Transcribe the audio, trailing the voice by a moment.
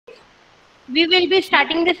We will be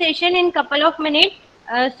starting the session in couple of minutes.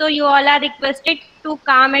 So you all are requested to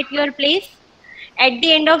come at your place. At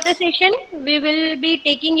the end of the session, we will be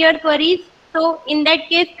taking your queries. So in that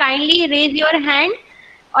case, kindly raise your hand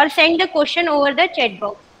or send the question over the chat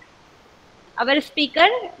box. Our speaker,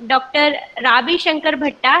 Dr. Rabi Shankar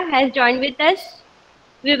Bhatta, has joined with us.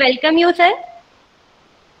 We welcome you, sir.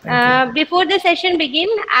 Before the session begin,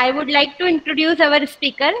 I would like to introduce our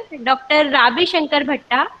speaker, Dr. Rabi Shankar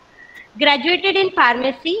Bhatta, graduated in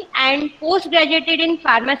pharmacy and post-graduated in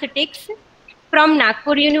pharmaceutics from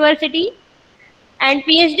Nagpur University and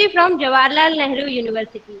PhD from Jawaharlal Nehru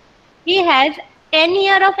University. He has 10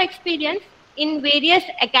 years of experience in various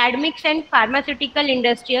academics and pharmaceutical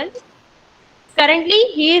industrials.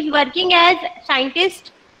 Currently, he is working as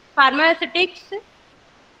scientist, pharmaceutics,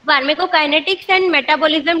 Pharmacokinetics and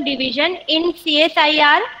Metabolism Division in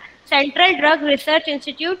CSIR, Central Drug Research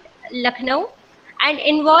Institute, Lucknow, and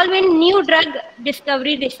involved in new drug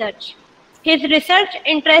discovery research. His research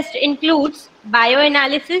interest includes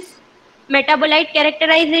bioanalysis, metabolite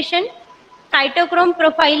characterization, cytochrome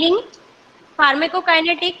profiling,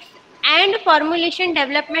 pharmacokinetics, and formulation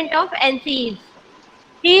development of NCEs.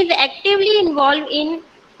 He is actively involved in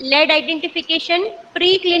lead identification,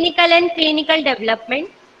 preclinical and clinical development.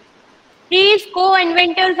 He is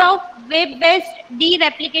co-inventors of web-based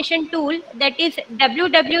dereplication tool, that is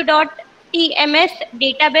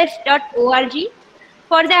www.tmsdatabase.org,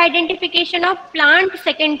 for the identification of plant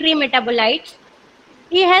secondary metabolites.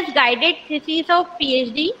 He has guided theses of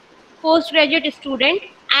PhD, postgraduate student,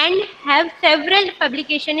 and have several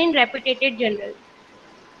publications in reputed journals.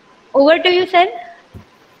 Over to you, sir.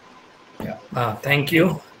 Yeah, thank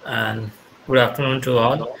you, and good afternoon to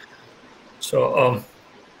all. So,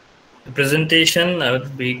 the presentation I will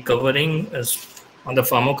be covering is on the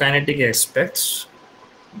pharmacokinetic aspects.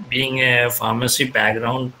 Being a pharmacy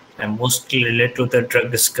background, I'm mostly related to the drug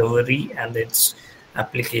discovery and its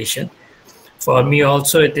application. For me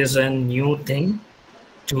also, it is a new thing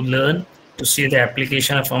to learn, to see the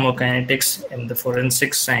application of pharmacokinetics in the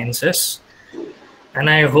forensic sciences. And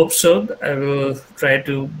I hope so. I will try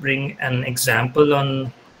to bring an example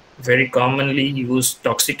on very commonly used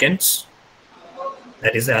toxicants,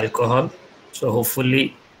 that is alcohol. So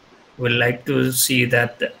hopefully we'll like to see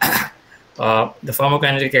that the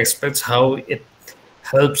pharmacokinetic aspects, how it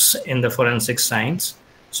helps in the forensic science.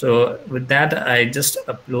 So with that, I just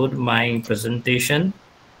upload my presentation.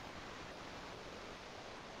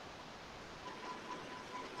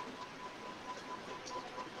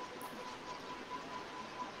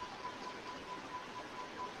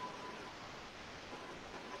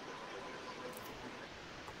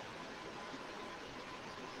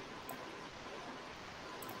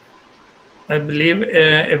 I believe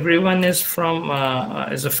everyone is from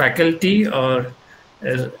is a faculty, or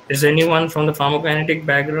is anyone from the pharmacokinetic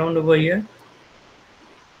background over here?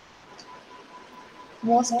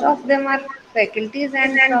 Most of them are faculties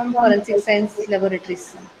and from forensic science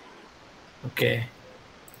laboratories. Okay.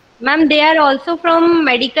 Ma'am, they are also from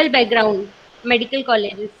medical background, medical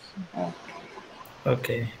colleges.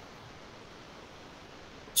 Okay.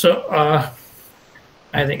 So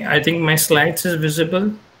I think my slides is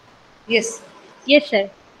visible. Yes. Yes, sir.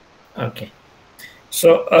 Okay.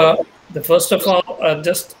 So the first of all,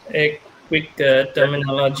 just a quick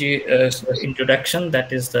terminology introduction.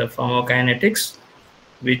 That is the pharmacokinetics,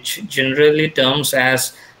 which generally terms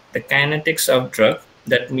as the kinetics of drug.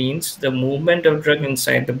 That means the movement of drug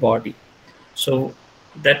inside the body. So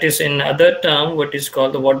that is in other term what is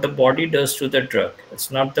called what the body does to the drug. It's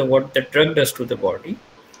not what the drug does to the body.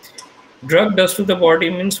 Drug does to the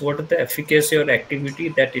body means what is the efficacy or activity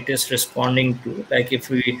that it is responding to. Like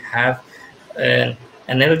if we have an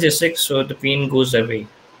analgesic, so the pain goes away.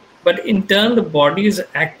 But in turn, the body is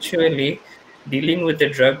actually dealing with the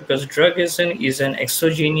drug, because drug is an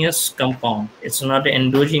exogenous compound. It's not an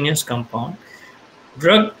endogenous compound.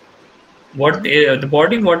 Drug, the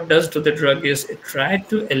body what does to the drug is it tries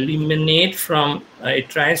to eliminate from, it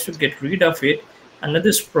tries to get rid of it. Under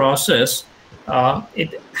this process,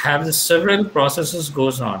 it has several processes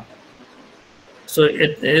goes on. So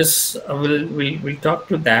it is, we'll talk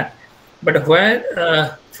to that. But where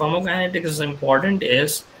pharmacokinetics is important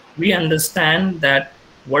is we understand that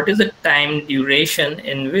what is the time duration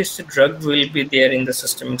in which the drug will be there in the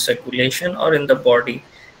systemic circulation or in the body.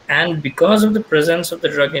 And because of the presence of the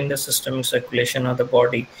drug in the systemic circulation of the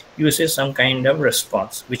body, you see some kind of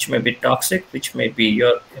response, which may be toxic, which may be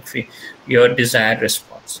your desired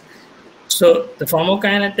response. So the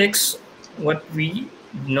pharmacokinetics, what we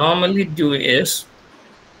normally do is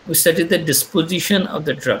we study the disposition of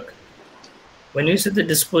the drug. When we say the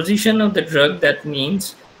disposition of the drug, that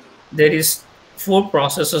means there is 4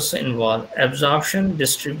 processes involved: absorption,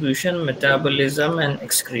 distribution, metabolism, and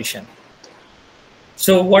excretion.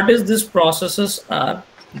 So what is these processes are?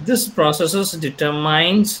 This processes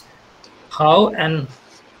determines how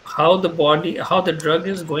the drug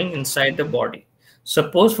is going inside the body.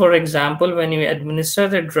 Suppose, for example, when you administer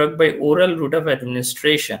the drug by oral route of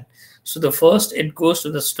administration, so the first it goes to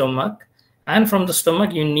the stomach, and from the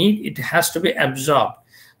stomach it has to be absorbed.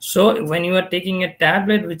 So when you are taking a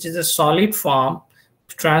tablet which is a solid form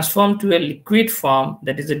transformed to a liquid form,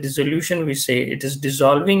 that is a dissolution, we say it is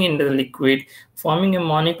dissolving in the liquid, forming a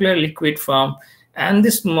molecular liquid form, and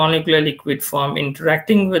this molecular liquid form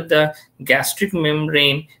interacting with the gastric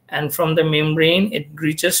membrane, and from the membrane it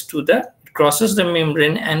crosses the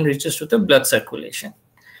membrane and reaches to the blood circulation.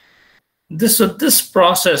 This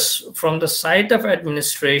process from the site of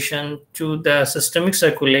administration to the systemic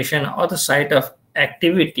circulation or the site of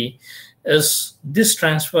activity, is this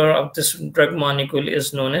transfer of this drug molecule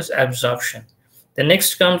is known as absorption. The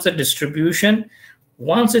next comes the distribution.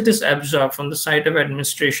 Once it is absorbed from the site of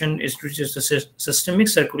administration, it reaches the systemic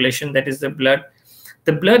circulation, that is the blood.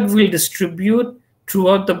 The blood will distribute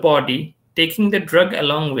throughout the body, taking the drug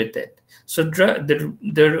along with it. So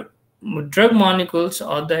the drug molecules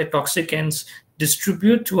or the toxicants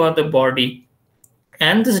distribute throughout the body,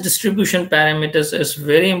 and this distribution parameters is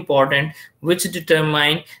very important, which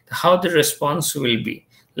determine how the response will be.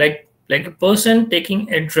 Like a person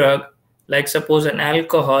taking a drug, like suppose an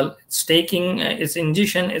alcohol, it's taking its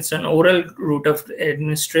ingestion, it's an oral route of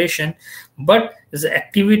administration, but the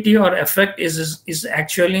activity or effect is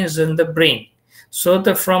actually in the brain. So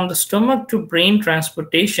from the stomach to brain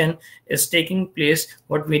transportation is taking place,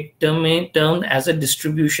 what we term as a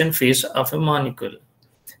distribution phase of a molecule.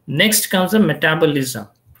 Next comes the metabolism.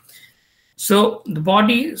 So the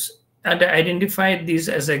bodies identified these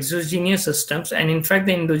as exogenous systems, and in fact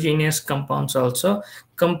the endogenous compounds also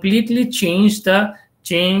completely change the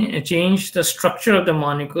structure of the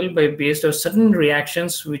molecule by based on certain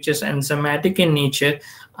reactions which is enzymatic in nature,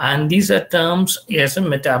 and these are terms as a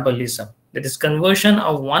metabolism, that is conversion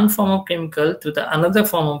of one form of chemical to the another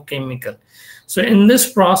form of chemical. So in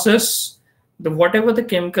this process, whatever the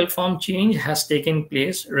chemical form change has taken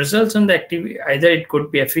place results in the activity. Either it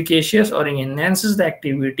could be efficacious or it enhances the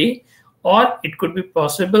activity, or it could be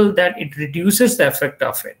possible that it reduces the effect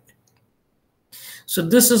of it. So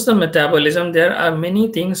this is the metabolism. There are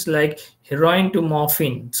many things like heroin to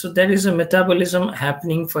morphine. So there is a metabolism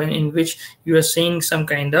happening in which you are seeing some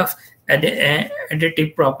kind of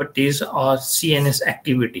additive properties or CNS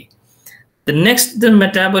activity. The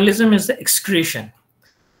metabolism is the excretion.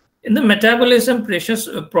 In the metabolism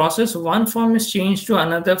process, one form is changed to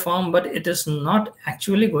another form, but it is not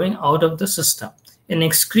actually going out of the system. An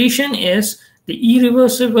excretion is the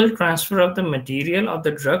irreversible transfer of the material of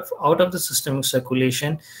the drug out of the systemic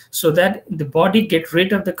circulation, so that the body gets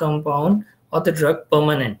rid of the compound or the drug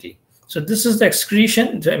permanently. So this is the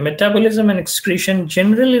excretion. The metabolism and excretion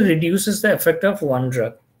generally reduces the effect of one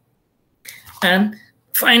drug. And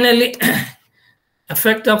finally,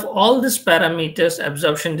 effect of all these parameters,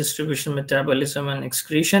 absorption, distribution, metabolism, and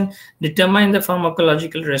excretion, determine the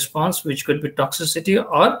pharmacological response, which could be toxicity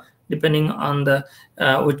or depending on the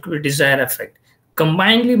which could be desired effect.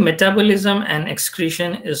 Combinedly, metabolism and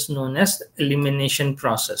excretion is known as elimination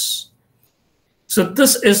process. So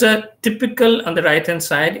this is a typical, on the right hand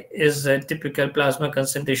side is a typical plasma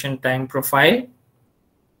concentration time profile,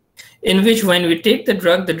 in which when we take the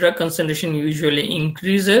drug concentration usually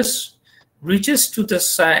increases, reaches to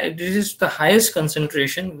the highest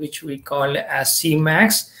concentration, which we call as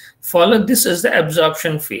Cmax. This is the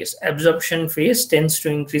absorption phase. Absorption phase tends to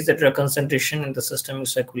increase the drug concentration in the systemic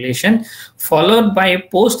circulation, followed by a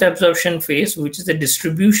post-absorption phase, which is the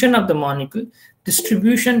distribution of the molecule.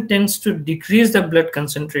 Distribution tends to decrease the blood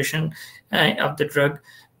concentration of the drug,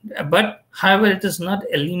 but however, it is not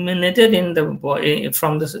eliminated in the body,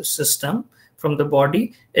 from the system, from the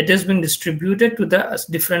body. It has been distributed to the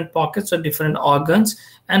different pockets or different organs,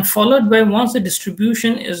 and followed by, once the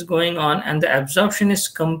distribution is going on and the absorption is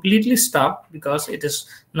completely stopped because it is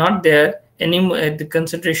not there anymore, the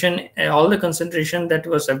concentration, all the concentration that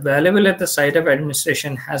was available at the site of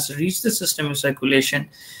administration has reached the systemic circulation.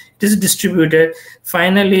 It is distributed.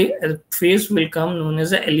 Finally, a phase will come known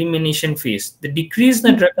as the elimination phase. The decrease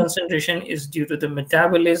in the drug concentration is due to the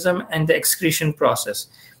metabolism and the excretion process.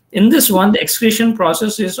 In this one, the excretion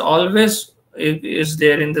process is always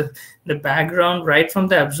there in the background right from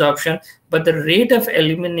the absorption, but the rate of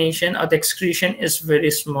elimination or the excretion is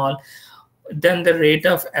very small. then the rate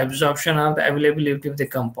of absorption or the availability of the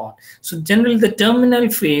compound. So generally the terminal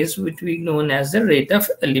phase, which we known as the rate of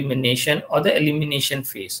elimination or the elimination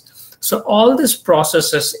phase. So all these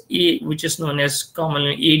processes, which is known as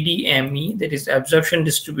commonly ADME, that is absorption,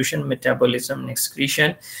 distribution, metabolism, and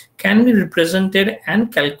excretion, can be represented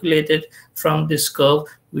and calculated from this curve,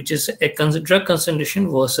 which is a drug concentration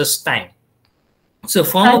versus time. So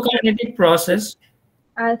pharmacokinetic process.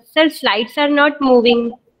 Sir, slides are not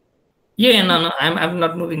moving. Yeah, no, I'm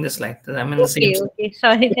not moving the slide. I'm in the same slide. Okay,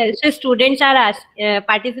 sorry. Sir. So students are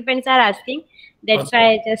participants are asking. That's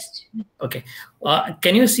why I just. Okay.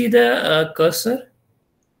 Can you see the cursor?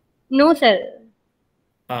 No, sir.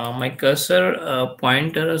 My cursor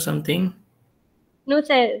pointer or something? No,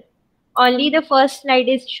 sir. Only the first slide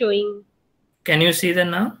is showing. Can you see that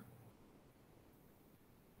now?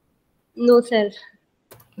 No, sir.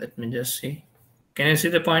 Let me just see. Can you see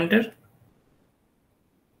the pointer?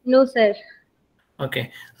 No, sir.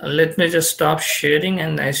 Okay. Let me just stop sharing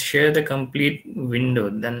and I share the complete window.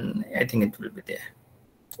 Then I think it will be there.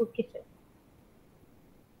 Okay, sir.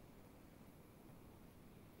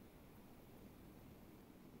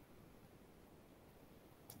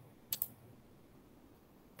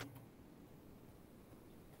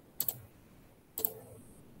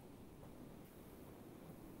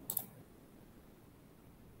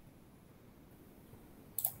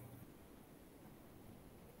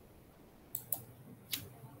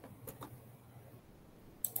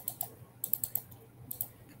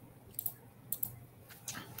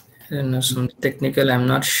 Some technical, I'm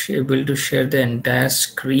not able to share the entire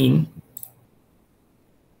screen.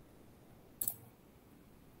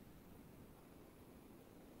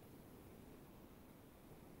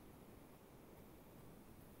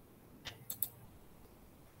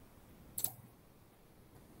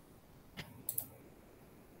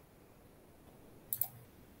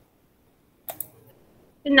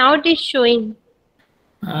 So now it is showing.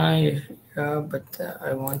 Yeah, but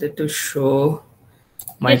I wanted to show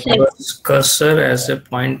my cursor as a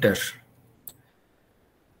pointer.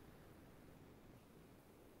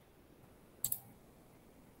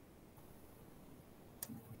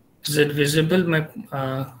 Is it visible? My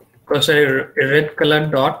cursor, a red color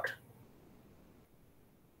dot?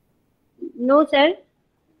 No, sir.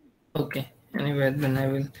 Okay. Anyway, then I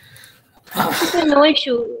will. Okay, no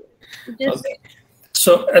issue. Just... Okay.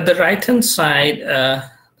 So at the right hand side,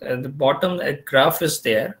 at the bottom, a graph is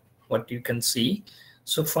there, what you can see.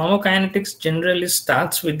 So pharmacokinetics generally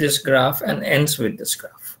starts with this graph and ends with this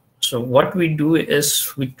graph. So what we do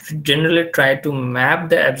is we generally try to map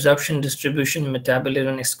the absorption, distribution, metabolism,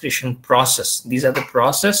 and excretion process. These are the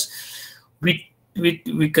process. We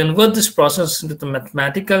convert this process into the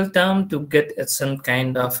mathematical term to get some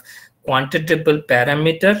kind of quantitable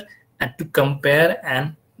parameter and to compare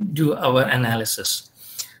and do our analysis.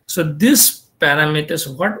 So this parameters,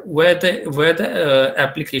 where the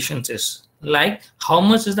applications is, like how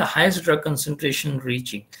much is the highest drug concentration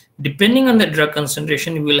reaching. Depending on the drug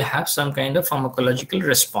concentration, you will have some kind of pharmacological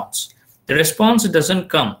response. The response doesn't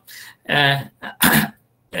come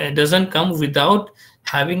without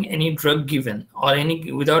having any drug given or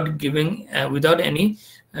without any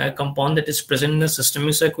compound that is present in the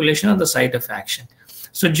systemic circulation or the site of action.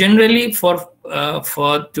 So generally, for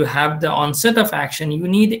to have the onset of action, you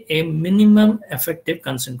need a minimum effective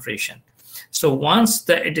concentration. So once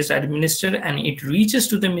it is administered and it reaches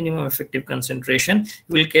to the minimum effective concentration,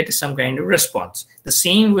 you will get some kind of response. The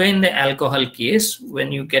same way in the alcohol case,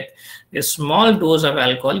 when you get a small dose of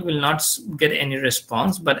alcohol, you will not get any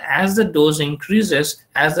response. But as the dose increases,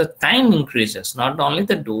 as the time increases, not only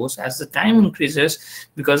the dose, as the time increases,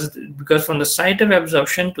 because from the site of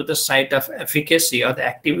absorption to the site of efficacy or the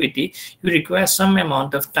activity, you require some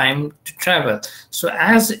amount of time to travel. So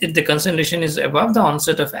as the concentration is above the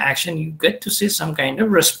onset of action, you get to see some kind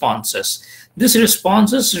of responses. These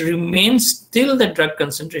responses remains till the drug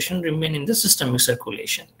concentration remain in the systemic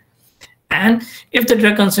circulation. And if the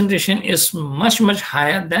drug concentration is much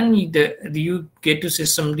higher, then you get to see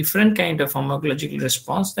some different kind of pharmacological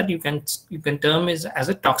response that you can term as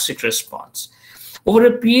a toxic response. Over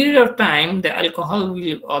a period of time, the alcohol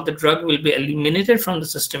or the drug will be eliminated from the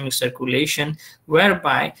systemic circulation,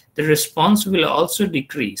 whereby the response will also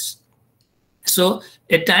decrease. So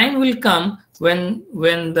a time will come when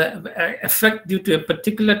the effect due to a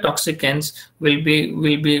particular toxicants will be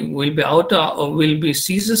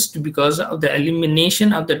ceases because of the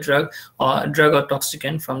elimination of the drug or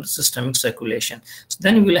toxicant from the systemic circulation. So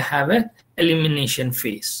then we will have a elimination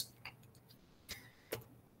phase.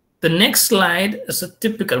 The next slide is a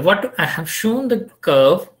typical. What I have shown the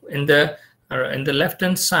curve in the left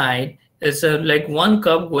hand side is like one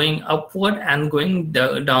curve going upward and going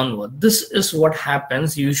downward. This is what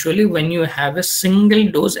happens usually when you have a single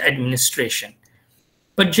dose administration.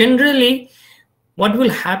 But generally, what will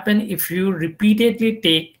happen if you repeatedly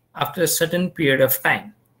take after a certain period of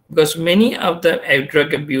time? Because many of the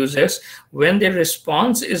drug abusers, when their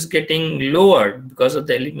response is getting lower because of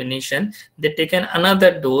the elimination, they take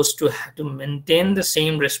another dose to maintain the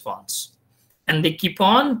same response. And they keep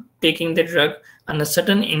on taking the drug on a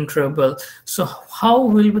certain interval. So how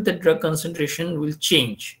will the drug concentration will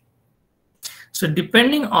change? So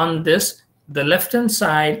depending on this, the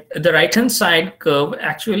right-hand side curve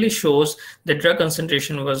actually shows the drug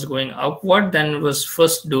concentration was going upward. Then it was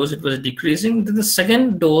first dose, it was decreasing. Then the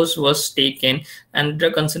second dose was taken, and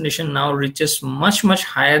drug concentration now reaches much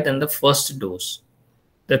higher than the first dose.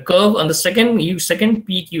 The curve on the second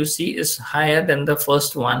peak you see is higher than the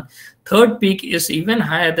first one. Third peak is even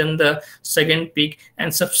higher than the second peak,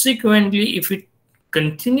 and subsequently, if it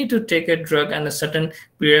continue to take a drug and a certain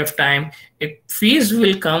period of time, a phase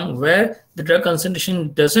will come where the drug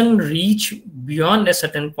concentration doesn't reach beyond a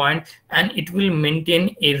certain point, and it will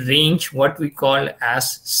maintain a range, what we call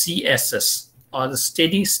as CSS, or the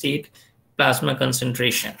steady state plasma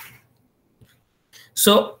concentration.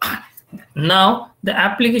 So now the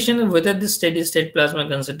application of whether the steady state plasma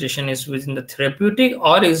concentration is within the therapeutic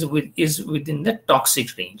or is within the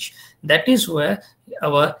toxic range. That is where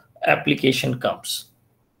our application comes.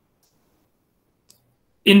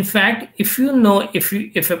 In fact, if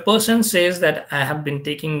a person says that I have been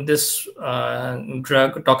taking this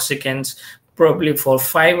drug toxicants probably for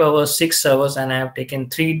 5 hours, 6 hours, and I have taken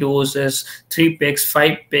 3 doses, 3 picks,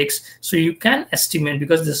 5 picks, so you can estimate,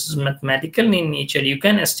 because this is mathematical in nature, you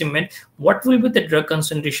can estimate what will be the drug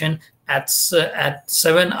concentration at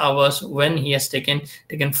 7 hours when he has taken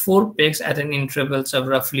 4 picks at an intervals of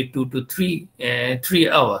roughly 2 to 3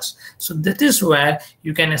 hours. So that is where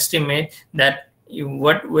you can estimate that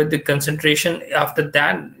what with the concentration after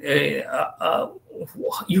that.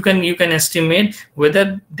 You can estimate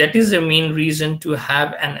whether that is the main reason to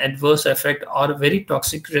have an adverse effect or a very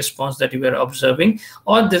toxic response that you are observing,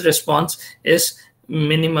 or the response is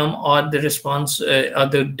minimum, or the response or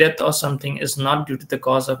the death or something is not due to the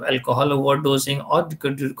cause of alcohol overdosing or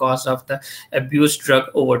due to the cause of the abused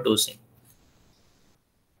drug overdosing.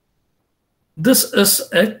 This is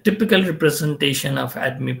a typical representation of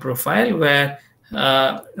ADME profile, where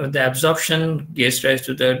the absorption gives rise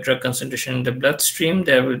to the drug concentration in the bloodstream,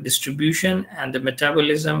 there distribution and the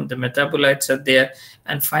metabolism, the metabolites are there,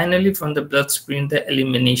 and finally from the bloodstream the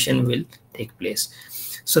elimination will take place.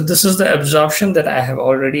 So this is the absorption that I have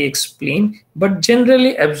already explained, but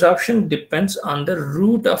generally absorption depends on the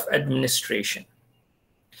route of administration.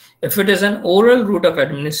 If it is an oral route of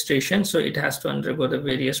administration, so it has to undergo the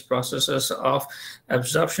various processes of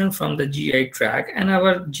absorption from the GI tract, and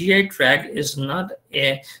our GI tract is not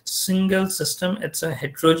a single system, it's a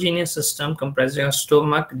heterogeneous system comprising of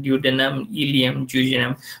stomach, duodenum, ileum,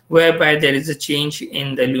 jejunum, whereby there is a change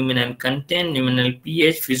in the luminal content, luminal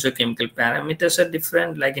pH, physiochemical parameters are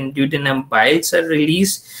different, like in duodenum biles are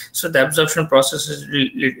released, so the absorption process is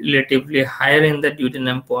relatively higher in the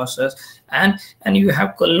duodenum process, and you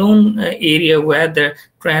have colon area where the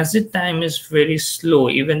transit time is very slow.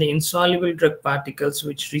 Even the insoluble drug particles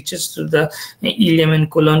which reaches to the ileum and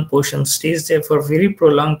colon portion stays there for a very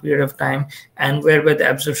prolonged period of time, and whereby the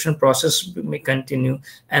absorption process may continue.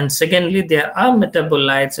 And secondly, there are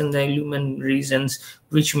metabolites in the lumen regions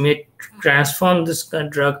which may transform this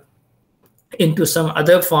drug into some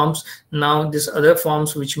other forms. Now these other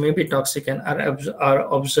forms which may be toxic and are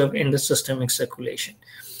observed in the systemic circulation.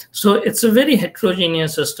 So it's a very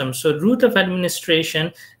heterogeneous system. So route of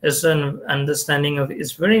administration is an understanding of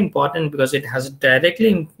is very important, because it has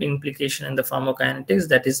directly implication in the pharmacokinetics,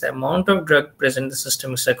 that is the amount of drug present in the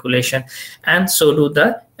systemic circulation, and so do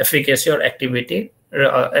the efficacy or activity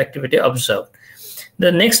observed.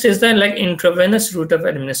 The next is the intravenous route of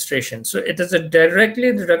administration. So it is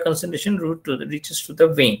directly the drug concentration route reaches to the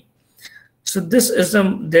vein. So this is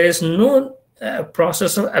there is no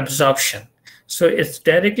process of absorption. So it's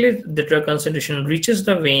directly the drug concentration reaches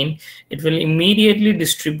the vein, it will immediately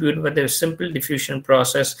distribute with a simple diffusion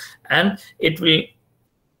process, and it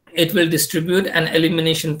will distribute, an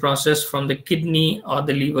elimination process from the kidney or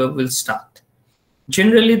the liver will start.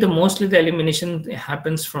 Generally, mostly the elimination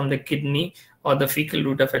happens from the kidney or the fecal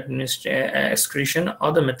route of excretion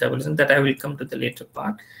or the metabolism, that I will come to the later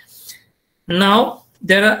part. Now,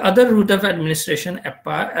 there are other route of administration,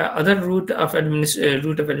 route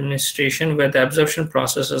of administration where the absorption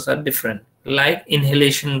processes are different, like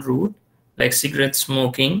inhalation route, like cigarette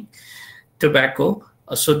smoking, tobacco,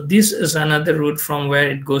 So this is another route from where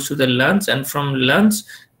it goes to the lungs, and from lungs,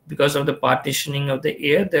 because of the partitioning of the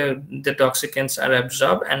air, the toxicants are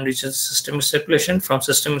absorbed and reaches systemic circulation. From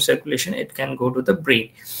systemic circulation, it can go to the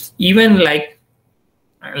brain. Even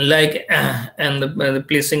and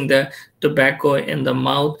placing the tobacco in the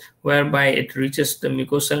mouth, whereby it reaches the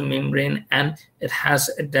mucosal membrane and it has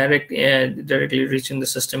a directly reaching the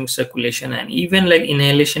systemic circulation. And even like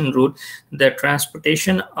inhalation route, the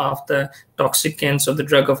transportation of the toxicants of the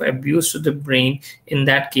drug of abuse to the brain in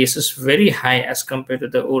that case is very high as compared to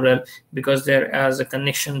the oral, because there is a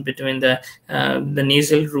connection between the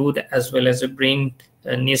nasal route as well as the brain.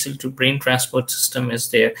 Nasal to brain transport system is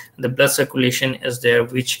there, the blood circulation is there,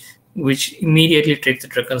 which immediately takes the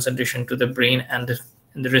drug concentration to the brain, and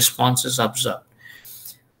the response is observed.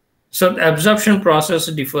 So the absorption process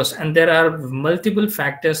differs, and there are multiple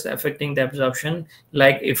factors affecting the absorption.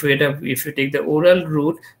 Like if you take the oral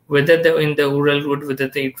route, whether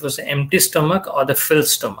it was an empty stomach or the filled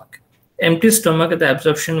stomach. Empty stomach, the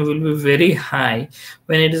absorption will be very high.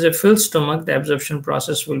 When it is a filled stomach, the absorption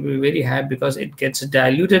process will be very high because it gets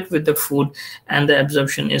diluted with the food and the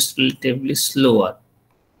absorption is relatively slower.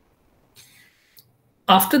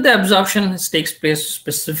 After the absorption takes place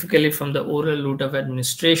specifically from the oral route of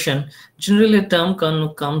administration, generally a term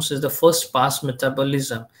comes as the first pass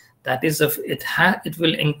metabolism. That is, it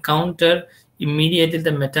will encounter immediately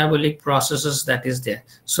the metabolic processes that is there.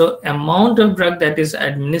 So amount of drug that is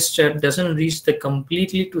administered doesn't reach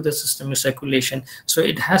completely to the systemic circulation. So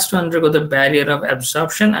it has to undergo the barrier of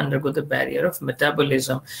absorption, undergo the barrier of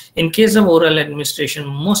metabolism. In case of oral administration,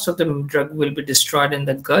 most of the drug will be destroyed in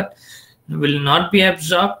the gut, will not be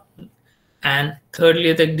absorbed, and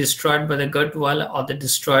thirdly, they're destroyed by the gut wall or they're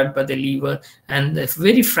destroyed by the liver, and the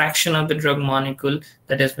very fraction of the drug molecule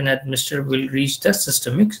that has been administered will reach the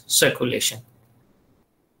systemic circulation.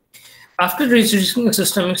 After reaching the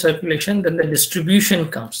systemic circulation, then the distribution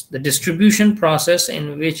comes. The distribution process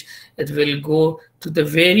in which it will go to the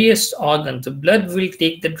various organs. The blood will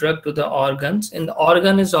take the drug to the organs, and the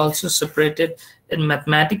organ is also separated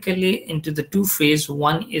mathematically into the two phases.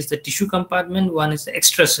 One is the tissue compartment, one is the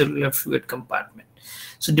extracellular fluid compartment.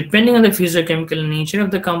 So depending on the physiochemical nature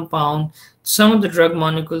of the compound, some of the drug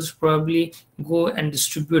molecules probably go and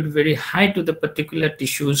distribute very high to the particular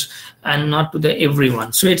tissues and not to the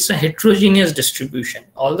everyone. So it's a heterogeneous distribution.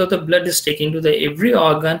 Although the blood is taken to the every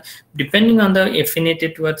organ, depending on the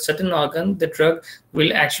affinity to a certain organ, the drug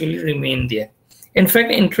will actually remain there. In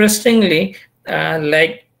fact, interestingly,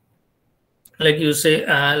 like you say,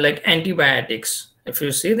 like antibiotics. If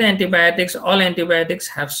you see the antibiotics, all antibiotics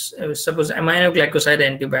have, suppose aminoglycoside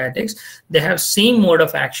antibiotics, they have same mode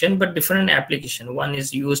of action but different application. One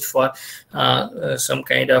is used for some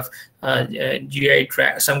kind of GI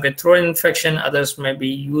tract, some kind of throat infection. Others may be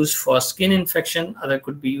used for skin infection. Other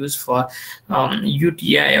could be used for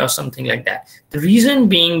UTI or something like that. The reason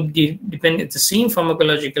being, it's the same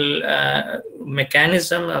pharmacological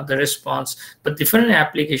mechanism of the response, but different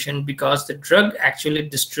application, because the drug actually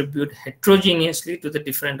distribute heterogeneously to the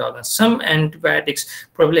different organs. Some antibiotics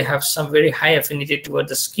probably have some very high affinity toward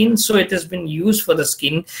the skin, so it has been used for the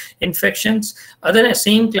skin infections. Other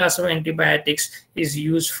same class of antibiotics is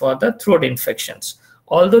used for the throat infections.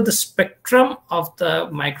 Although the spectrum of the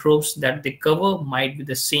microbes that they cover might be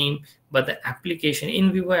the same, but the application,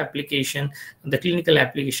 in vivo application, the clinical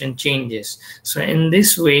application changes. So in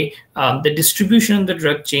this way, the distribution of the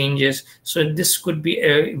drug changes. So this could be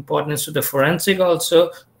importance to the forensic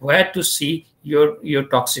also, where to see your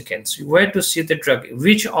toxicants, where to see the drug,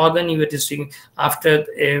 which organ you are testing after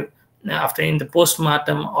in the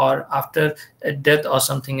postmortem or after a death or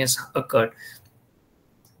something has occurred.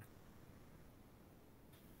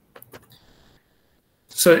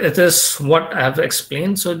 So it is what I have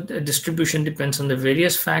explained. So the distribution depends on the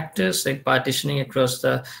various factors like partitioning across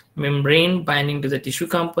the membrane, binding to the tissue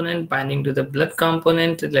component, binding to the blood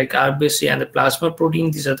component like RBC and the plasma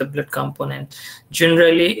protein. These are the blood component.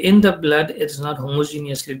 Generally in the blood, it is not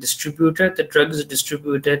homogeneously distributed. The drug is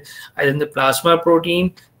distributed either in the plasma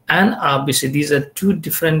protein and RBC. These are two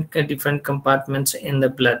different compartments in the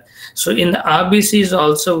blood. So in the RBCs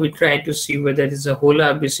also, we try to see whether it is a whole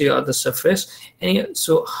RBC or the surface. And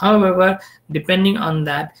so, however, depending on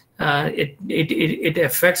that, it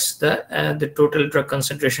affects the total drug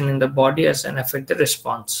concentration in the body and affect the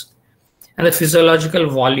response. And the physiological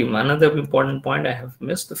volume, another important point I have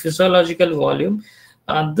missed, the physiological volume.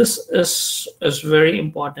 This is very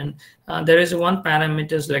important. There is one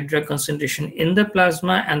parameters like drug concentration in the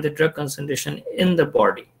plasma and the drug concentration in the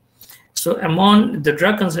body. So among the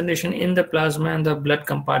drug concentration in the plasma and the blood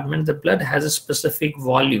compartment, the blood has a specific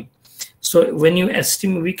volume. So when you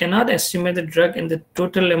estimate, we cannot estimate the drug in the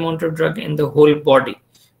total amount of drug in the whole body.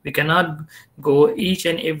 We cannot go each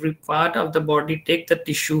and every part of the body, take the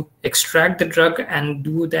tissue, extract the drug, and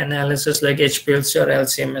do the analysis like HPLC or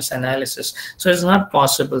LCMS analysis. So it's not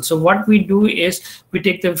possible. So what we do is we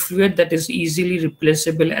take the fluid that is easily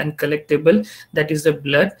replaceable and collectible, that is the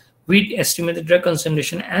blood. We estimate the drug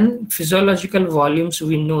concentration and physiological volumes.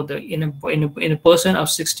 We know that in a person of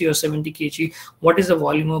 60 or 70 kg, what is the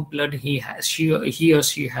volume of blood he has, he or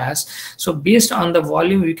she has. So based on the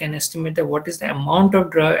volume, we can estimate that what is the amount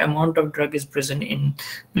of drug is present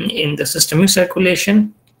in the systemic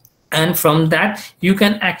circulation. And from that, you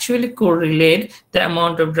can actually correlate the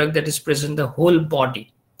amount of drug that is present in the whole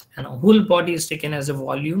body. And a whole body is taken as a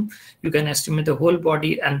volume. You can estimate the whole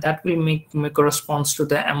body, and that will make corresponds to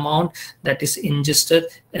the amount that is ingested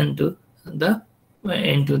into the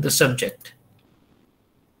subject.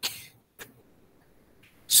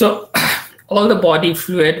 So all the body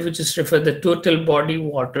fluid, which is referred to the total body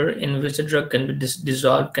water in which a drug can be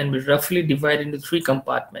dissolved, can be roughly divided into 3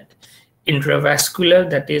 compartments. Intravascular,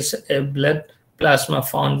 that is a blood plasma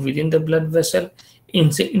found within the blood vessel.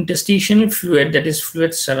 Interstitial fluid, that is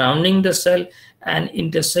fluid surrounding the cell, and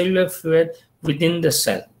intercellular fluid within the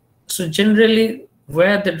cell. So generally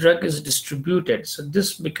where the drug is distributed. So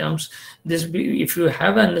this becomes if you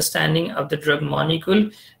have an understanding of the drug molecule,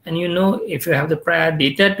 and if you have the prior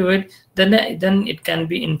data to it, then it can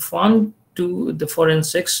be informed to the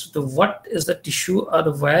forensics to what is the tissue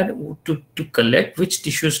or where to collect, which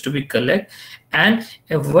tissues to be collect, and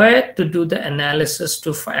where to do the analysis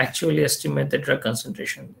to actually estimate the drug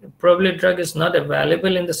concentration. Probably drug is not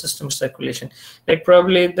available in the system circulation, like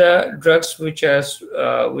probably the drugs which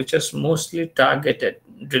is mostly targeted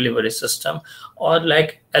delivery system, or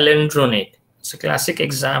like alendronate. It's a classic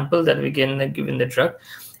example that we can give in the drug.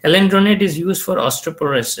 Alendronate is used for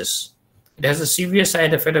osteoporosis. It has a severe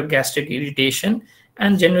side effect of gastric irritation,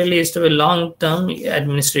 and generally is to a long-term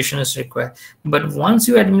administration is required. But once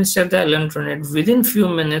you administer the alendronate, within few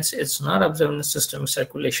minutes, it's not observed in the systemic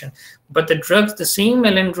circulation. But the drugs, the same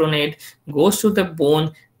alendronate, goes to the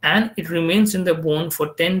bone, and it remains in the bone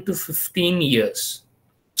for 10 to 15 years.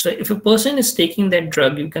 So if a person is taking that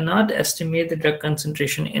drug, you cannot estimate the drug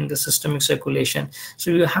concentration in the systemic circulation. So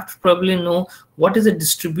you have to probably know what is the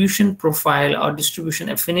distribution profile or distribution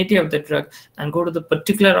affinity of the drug, and go to the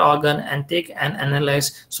particular organ and take and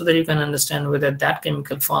analyze, so that you can understand whether that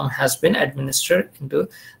chemical form has been administered into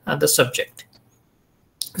the subject.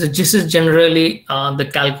 So this is generally the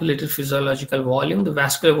calculated physiological volume. The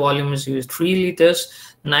vascular volume is used 3 liters,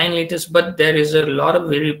 9 liters, but there is a lot of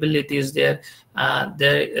variabilities there.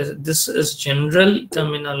 This is general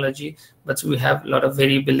terminology, but we have a lot of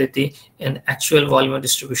variability in actual volume of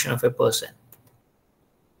distribution of a person.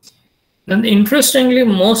 Then interestingly,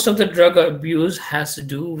 most of the drug abuse has to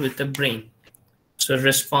do with the brain. So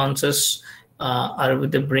responses are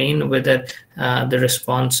with the brain, whether the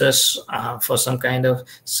responses for some kind of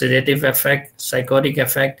sedative effect, psychotic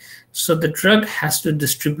effect. So the drug has to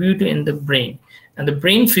distribute in the brain. And the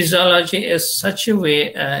brain physiology is such a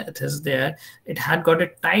way it had got a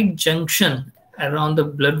tight junction around the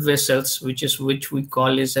blood vessels, which we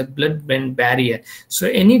call is a blood-brain barrier. So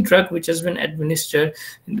any drug which has been administered,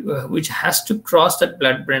 which has to cross that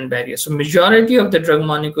blood-brain barrier. So majority of the drug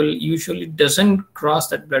molecule usually doesn't cross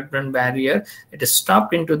that blood-brain barrier. It is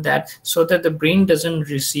stopped into that, so that the brain doesn't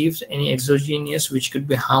receive any exogenous which could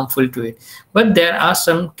be harmful to it. But there are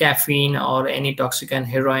some caffeine or any toxicant,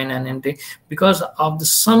 heroin and anything, because of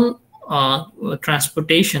some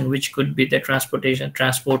transportation, which could be the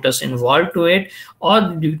transporters involved to it, or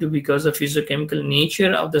because the physiochemical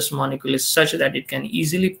nature of this molecule is such that it can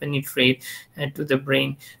easily penetrate to the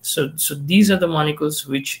brain. So these are the molecules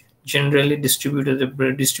which generally distribute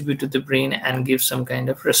to the brain and give some kind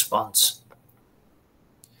of response.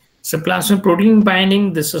 So plasma protein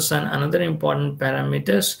binding, this is another important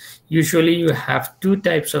parameters. Usually you have 2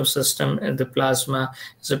 types of system in the plasma.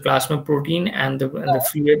 It's a plasma protein and the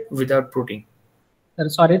fluid without protein. Sir,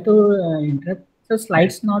 sorry to interrupt. The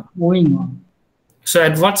slide's not moving on. So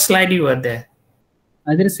at what slide you are there?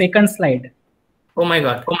 There is second slide. Oh my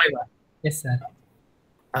God. Yes, sir.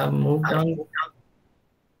 I've moved on.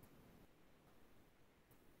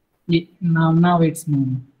 Now it's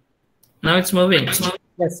moving. Now it's moving.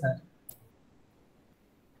 Yes, sir.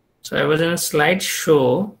 So I was in a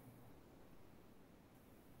slideshow.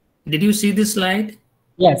 Did you see this slide?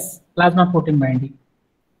 Yes, plasma protein binding.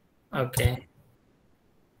 Okay.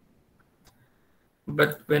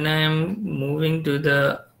 But when I am moving to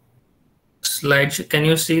the slide, can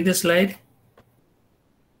you see the slide?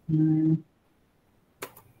 Now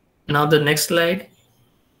the next slide.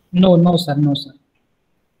 No, no, sir. No, sir.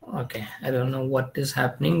 Okay, I don't know what is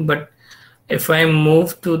happening, but if I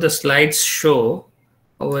move to the slides show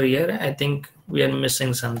over here, I think we are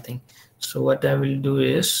missing something. So what I will do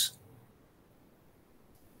is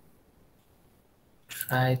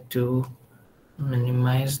try to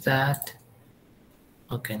minimize that.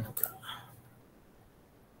 Okay, no problem.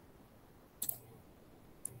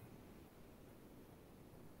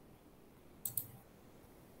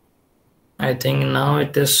 I think now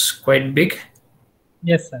it is quite big.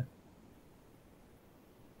 Yes, sir.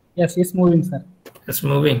 Yes, it's moving, sir. It's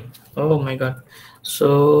moving. Oh my God.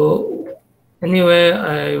 So anyway,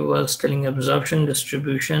 I was telling absorption,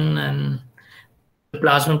 distribution, and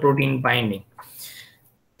plasma protein binding.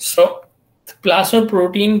 So plasma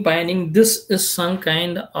protein binding, this is some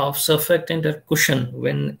kind of surfactant or cushion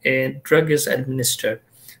when a drug is administered.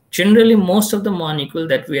 Generally, most of the molecule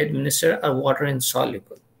that we administer are water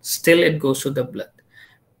insoluble. Still, it goes to the blood.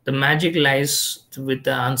 The magic lies with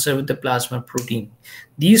the answer with the plasma protein.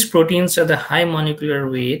 These proteins are the high molecular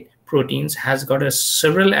weight proteins, has got a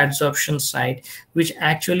several adsorption site which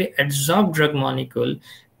actually absorb drug molecule,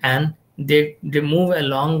 and they move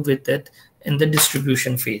along with it in the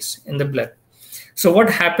distribution phase in the blood. So what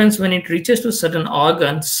happens when it reaches to a certain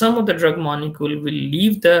organ, some of the drug molecule will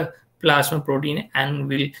leave the plasma protein and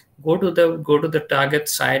will go to the target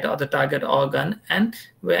site or the target organ, and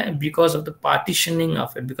because of the partitioning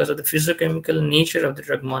of it, because of the physiochemical nature of the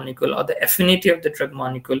drug molecule or the affinity of the drug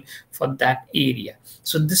molecule for that area.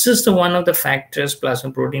 So this is the one of the factors,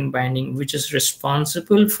 plasma protein binding, which is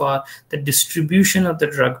responsible for the distribution of the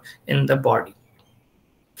drug in the body.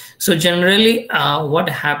 So generally what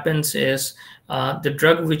happens is the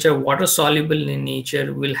drug which are water soluble in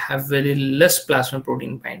nature will have very less plasma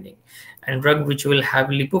protein binding, and drug which will have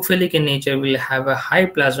lipophilic in nature will have a high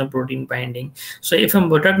plasma protein binding. So if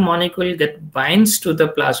a drug molecule binds to the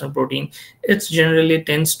plasma protein, it generally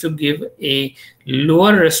tends to give a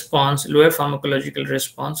lower response, lower pharmacological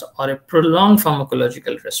response, or a prolonged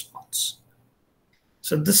pharmacological response.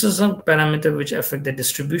 So this is a parameter which affect the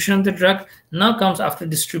distribution of the drug. Now comes after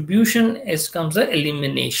distribution comes the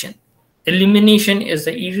elimination. Elimination is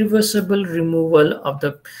the irreversible removal of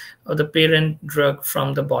the parent drug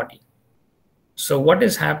from the body. So what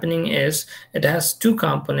is happening is it has two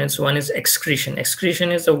components. One is excretion.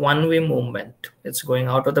 Excretion is a one-way movement. It's going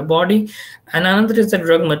out of the body. And another is the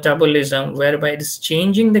drug metabolism, whereby it is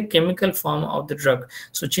changing the chemical form of the drug.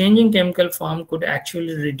 So changing chemical form could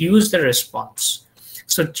actually reduce the response.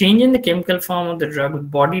 So changing the chemical form of the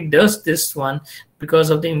drug, body does this one because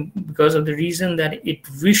of the reason that it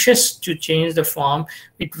wishes to change the form.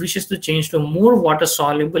 It wishes to change to a more water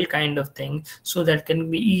soluble kind of thing, so that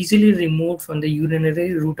can be easily removed from the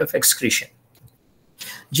urinary route of excretion.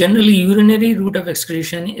 Generally, urinary route of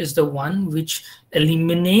excretion is the one which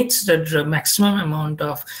eliminates the maximum amount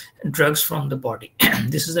of drugs from the body.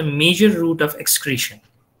 This is a major route of excretion.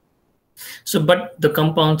 So, but the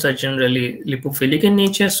compounds are generally lipophilic in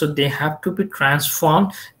nature, so they have to be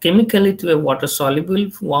transformed chemically to a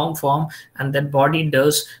water-soluble form, and that body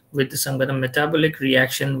does with some kind of metabolic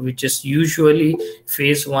reaction, which is usually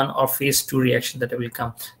phase 1 or phase 2 reaction that will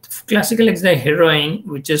come. Classical is the heroin,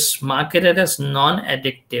 which is marketed as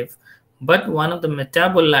non-addictive, but one of the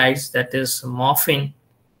metabolites, that is morphine,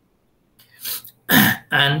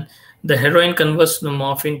 and the heroin converts to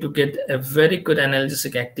morphine to get a very good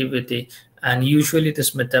analgesic activity, and usually it is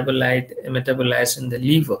metabolized in the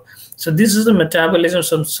liver. So this is the metabolism.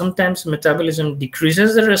 So sometimes metabolism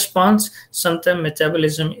decreases the response, sometimes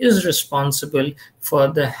metabolism is responsible for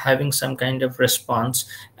the having some kind of response.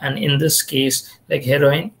 And in this case, like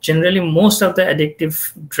heroin, generally most of the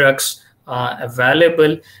addictive drugs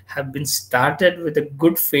available have been started with a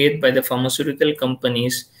good faith by the pharmaceutical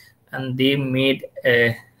companies, and they made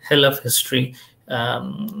a hell of history,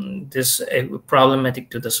 this problematic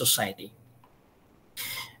to the society.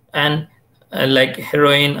 And like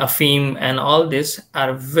heroin, afim, and all this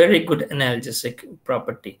are very good analgesic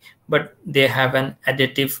property, but they have an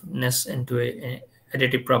additiveness into a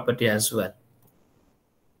additive property as well.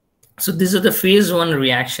 So this is the phase 1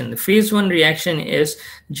 reaction. The phase 1 reaction is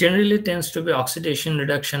generally tends to be oxidation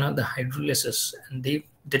reduction of the hydrolysis, and they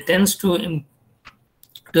tends to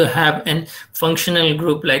have a functional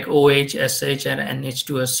group like OH, SH, and NH2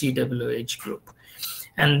 or CWH group.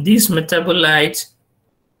 And these metabolites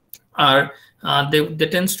are they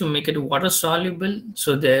tends to make it water soluble,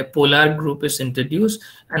 so the polar group is introduced.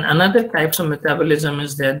 And another types of metabolism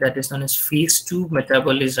is there, that is known as phase 2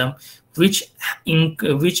 metabolism, which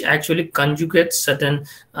actually conjugates certain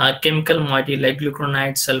chemical moiety like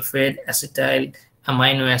glucuronide, sulfate, acetyl,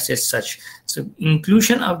 amino acids such. So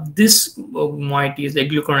inclusion of this moiety, the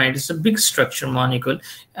glucuronide, is a big structure molecule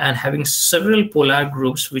and having several polar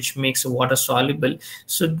groups, which makes water soluble.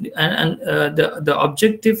 So the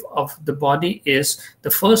objective of the body is,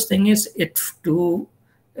 the first thing is it to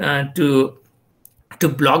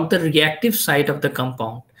block the reactive site of the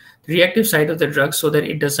compound, the reactive site of the drug, so that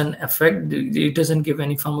it doesn't affect, it doesn't give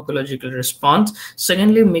any pharmacological response.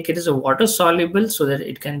 Secondly, make it as a water soluble so that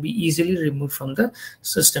it can be easily removed from the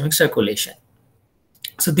systemic circulation.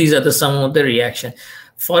 So these are some of the reaction.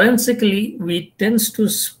 Forensically, we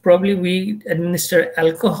administer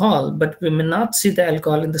alcohol, but we may not see the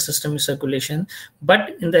alcohol in the systemic circulation.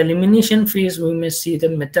 But in the elimination phase, we may see the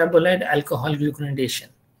metabolite alcohol glucuronidation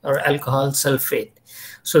or alcohol sulfate.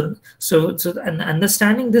 So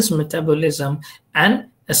understanding this metabolism and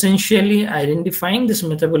essentially identifying this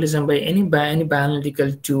metabolism by any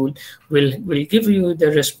bioanalytical tool will give you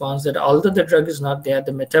the response that although the drug is not there,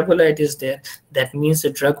 the metabolite is there. That means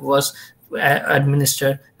the drug was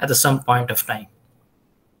administered at some point of time.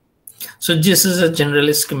 So this is a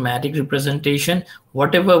generally schematic representation.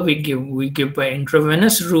 Whatever we give by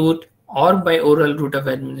intravenous route or by oral route of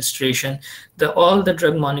administration, all the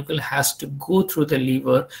drug molecule has to go through the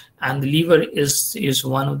liver, and the liver is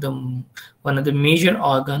one of the major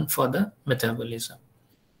organ for the metabolism.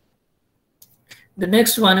 The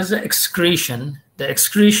next one is the excretion. The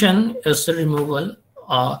excretion is the removal,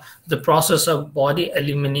 the process of body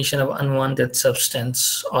elimination of unwanted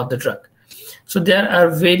substance or the drug. So there are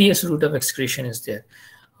various route of excretion is there.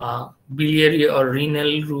 Biliary or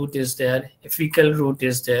renal route is there, fecal route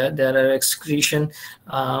is there. There are excretion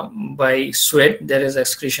by sweat, there is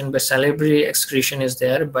excretion by salivary, excretion is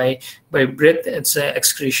there by breath, it's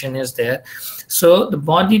excretion is there. So the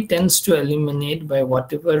body tends to eliminate by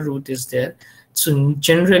whatever route is there. So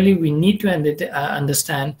generally we need to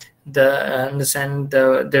understand the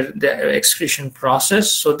excretion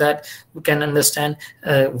process, so that we can understand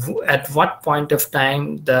at what point of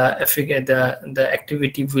time the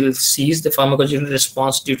activity will cease, the pharmacological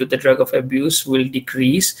response due to the drug of abuse will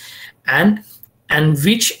decrease, and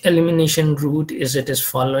which elimination route is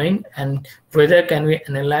following, and whether can we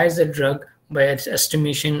analyze the drug by its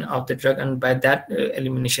estimation of the drug and by that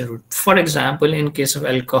elimination route. For example, in case of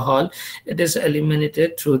alcohol, it is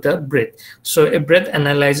eliminated through the breath. So a breath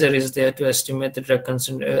analyzer is there to estimate the drug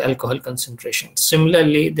alcohol concentration.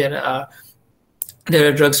 Similarly, there are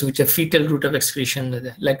drugs which are fecal route of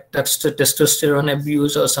excretion, like testosterone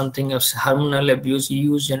abuse or something of hormonal abuse.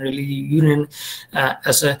 You use generally urine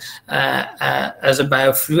as a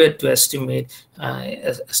biofluid to estimate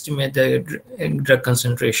the drug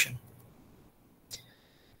concentration.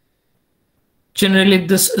 Generally,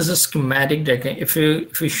 this is a schematic diagram. If you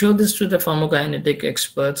show this to the pharmacokinetic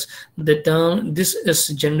experts, this is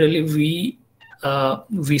generally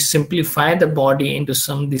we simplify the body into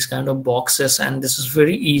these kind of boxes, and this is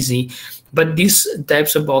very easy. But these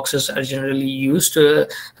types of boxes are generally used to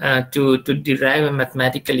derive a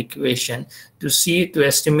mathematical equation to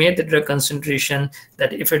estimate the drug concentration,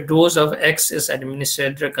 that if a dose of X is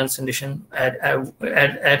administered, drug concentration at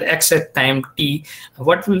X at time T,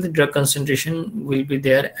 what will the drug concentration will be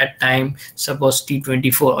there at time, suppose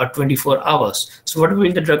T24 or 24 hours. So what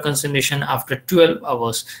will the drug concentration after 12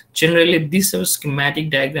 hours? Generally, these schematic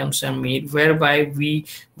diagrams are made whereby we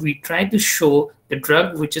try to show the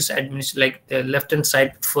drug which is administered, like the left hand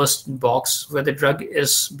side first box where the drug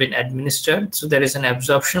is been administered. So there is an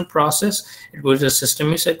absorption process, it goes to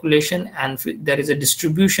systemic circulation, and there is a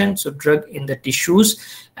distribution, so drug in the tissues,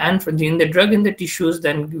 and in the drug in the tissues,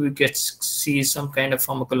 then we see some kind of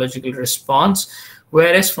pharmacological response.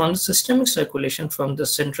 Whereas from the systemic circulation, from the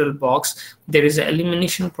central box, there is an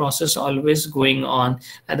elimination process always going on.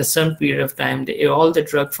 At some period of time, all the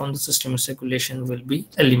drug from the systemic circulation will be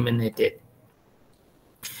eliminated.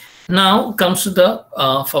 Now comes to the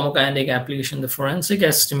pharmacokinetic application, the forensic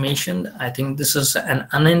estimation. I think this is an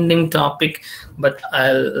unending topic, but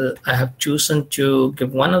I have chosen to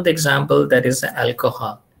give one of the example, that is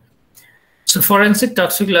alcohol. So forensic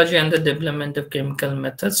toxicology and the development of chemical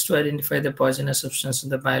methods to identify the poisonous substance in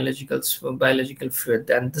the biological fluid.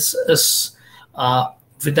 And this is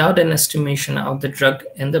without an estimation of the drug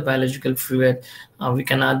in the biological fluid, we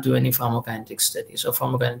cannot do any pharmacokinetic studies or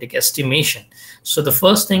pharmacokinetic estimation. So the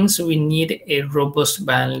first things, we need a robust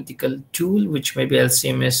bioanalytical tool, which may be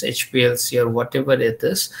LCMS, HPLC, or whatever it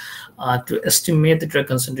is, to estimate the drug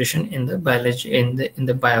concentration in the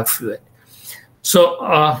biofluid.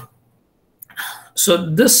 So So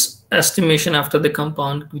this estimation after the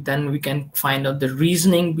compound, then we can find out the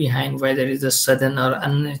reasoning behind why there is a sudden or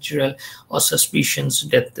unnatural or suspicious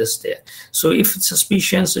death is there. So if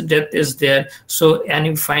suspicious death is there, so and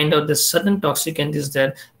you find out the sudden toxicant is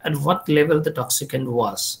there, at what level the toxicant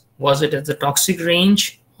was. Was it at the toxic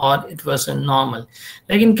range, or it was a normal?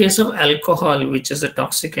 Like in case of alcohol, which is a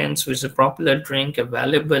toxicant, which is a popular drink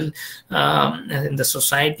available in the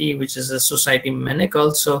society, which is a society manic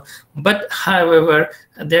also. But however,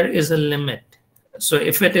 there is a limit. So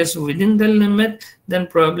if it is within the limit, then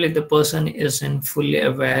probably the person isn't fully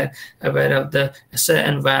aware of the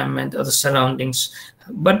environment or the surroundings.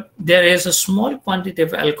 But there is a small quantity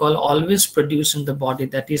of alcohol always produced in the body,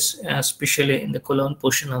 that is especially in the colon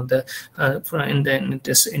portion of the in the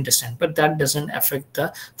intestine, but that doesn't affect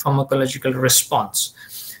the pharmacological response.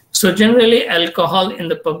 So generally, alcohol in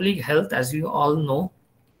the public health, as you all know,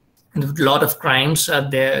 a lot of crimes are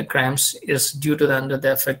there. Crimes is due to under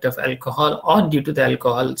the effect of alcohol, or due to the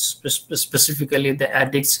alcohol, specifically the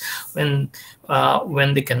addicts, when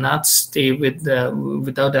they cannot stay with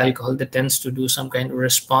without alcohol, they tends to do some kind of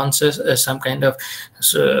responses, some kind of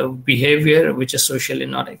behavior which is socially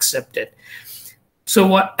not accepted. So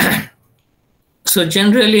what? So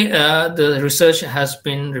generally, the research has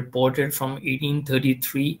been reported from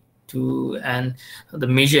 1833. And the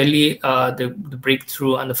majorly the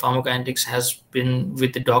breakthrough on the pharmacokinetics has been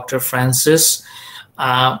with the Dr. Francis,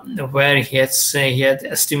 where he had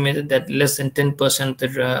estimated that less than 10%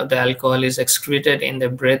 of the alcohol is excreted in the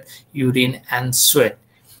breath, urine, and sweat.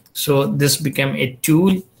 So this became a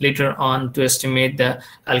tool later on to estimate the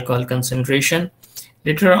alcohol concentration.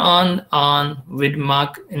 Later on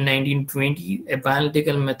Widmark in 1920, a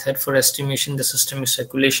bioanalytical method for estimation the systemic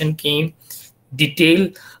circulation came.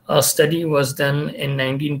 Detailed study was done in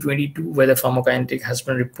 1922, where the pharmacokinetic has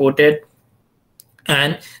been reported.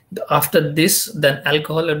 And after this, then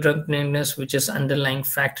alcohol or drunkenness, which is underlying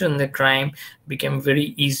factor in the crime, became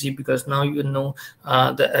very easy, because now you know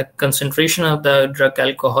the concentration of the drug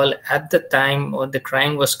alcohol at the time or the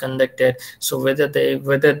crime was conducted. So whether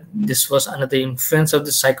this was under the influence of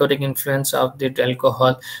the psychotic influence of the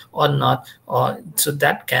alcohol or not, so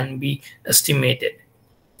that can be estimated.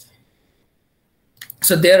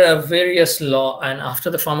 So there are various laws, and after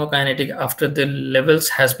the pharmacokinetic, after the levels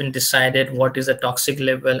has been decided, what is the toxic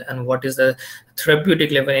level and what is the therapeutic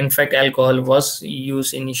level. In fact, alcohol was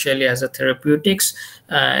used initially as a therapeutics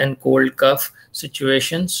in cold cough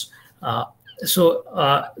situations. So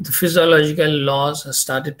the physiological laws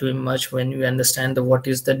started to emerge when you understand what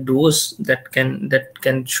is the dose that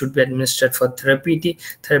should be administered for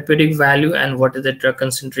therapeutic value, and what is the drug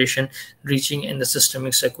concentration reaching in the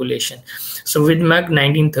systemic circulation. So Widmark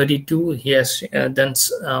 1932, he has done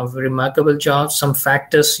a remarkable job. Some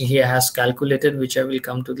factors he has calculated, which I will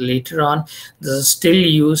come to later on. This is still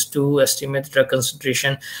used to estimate drug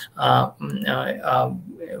concentration,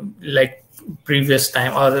 like previous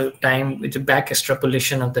time, or the time with the back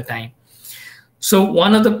extrapolation of the time. So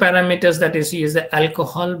one of the parameters that is used is the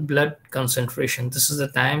alcohol blood concentration. This is the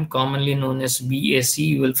time commonly known as BAC.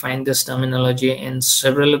 You will find this terminology in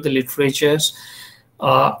several of the literatures.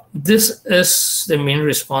 This is the main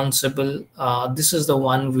responsible. This is the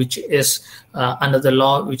one which is under the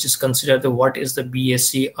law, which is considered what is the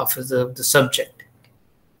BAC of the subject.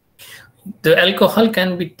 The alcohol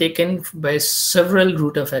can be taken by several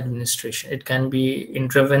routes of administration. It can be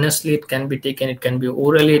intravenously, it can be taken, it can be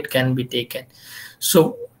orally, it can be taken.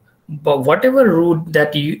 So, but whatever route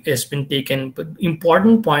that has been taken, but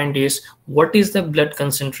important point is what is the blood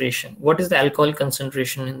concentration? What is the alcohol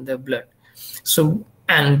concentration in the blood? So,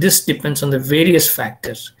 and this depends on the various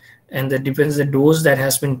factors. And that depends the dose that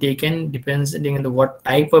has been taken, depends on what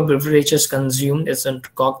type of beverage is consumed. It's a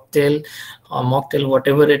cocktail or mocktail,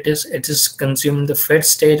 whatever it is consumed in the fed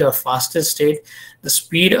state or fasted state. The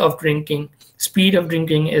speed of drinking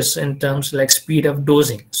is in terms like speed of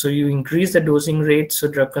dosing. So you increase the dosing rate, so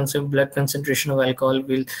blood concentration of alcohol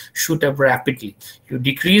will shoot up rapidly. You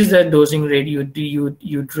decrease the dosing rate, you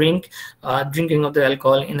drink drinking of the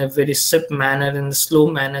alcohol in a very sip manner, in a slow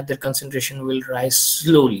manner, the concentration will rise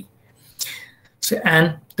slowly. So,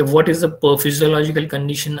 and what is the physiological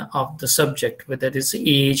condition of the subject, whether it is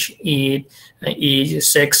age,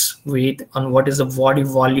 sex, weight, and what is the body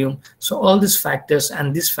volume. So all these factors,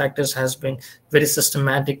 and these factors has been very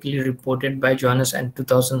systematically reported by Jonas in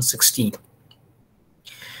 2016.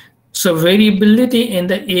 So variability in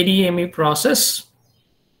the ADME process.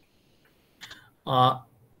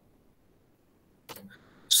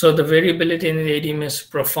 So the variability in the ADME is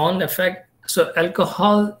profound effect. So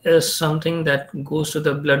alcohol is something that goes to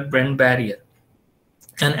the blood-brain barrier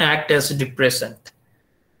and act as a depressant.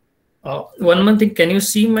 One more thing, can you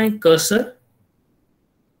see my cursor?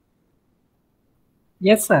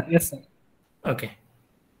 Yes, sir. Yes, sir. Okay.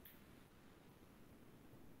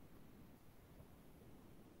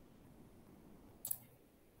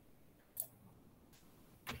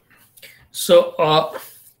 So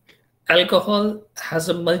alcohol has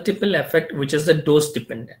a multiple effect, which is the dose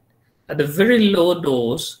dependent. At the very low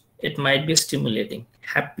dose, it might be stimulating,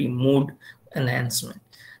 happy mood enhancement.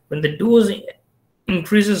 When the dose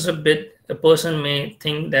increases a bit, a person may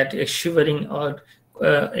think that a shivering or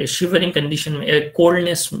a shivering condition, a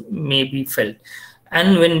coldness may be felt.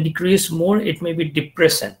 And when decrease more, it may be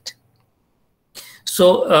depressant.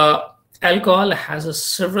 So alcohol has a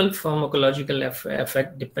several pharmacological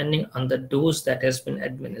effect depending on the dose that has been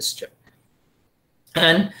administered.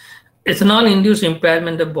 And ethanol-induced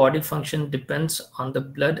impairment of body function depends on the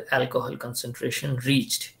blood alcohol concentration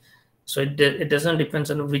reached. So it doesn't depend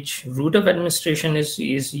on which route of administration is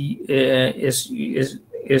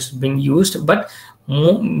being used, but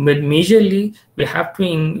majorly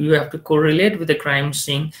you have to correlate with the crime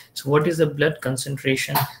scene. So what is the blood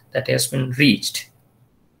concentration that has been reached?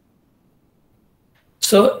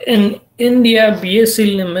 So in India,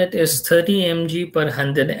 BSE limit is 30 mg per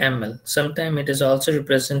 100 ml. Sometimes it is also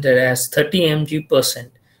represented as 30 mg%.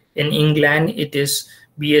 In England, it is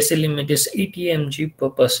BSE limit is 80 mg per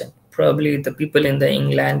percent. Probably the people in the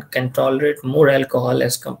England can tolerate more alcohol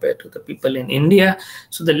as compared to the people in India.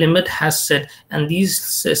 So the limit has set, and these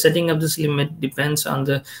setting of this limit depends on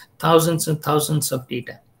the thousands and thousands of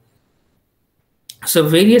data. So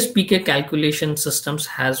various PK calculation systems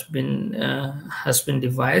has been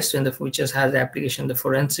devised, and which has application in the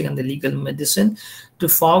forensic and the legal medicine to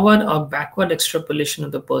forward or backward extrapolation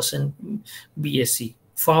of the person BSE.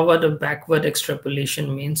 Forward or backward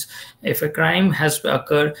extrapolation means if a crime has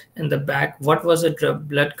occurred in the back, what was the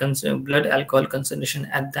blood alcohol concentration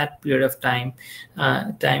at that period of time,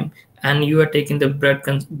 and you are taking the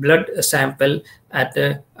blood sample at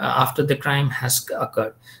after the crime has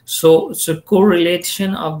occurred. So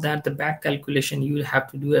correlation of that, the back calculation, you will have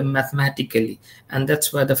to do it mathematically, and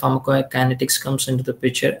that's where the pharmacokinetics comes into the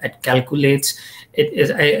picture. It calculates. It is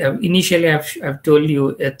initially I've told you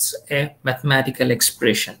it's a mathematical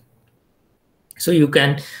expression. So you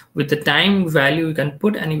can, with the time value, you can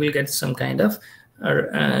put and you will get some kind of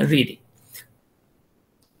reading.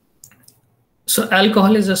 So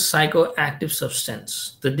alcohol is a psychoactive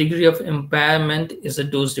substance. The degree of impairment is a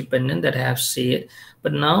dose dependent, that I have said,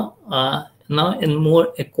 but now in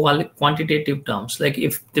more quantitative terms, like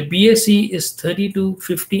if the BSE is 30 to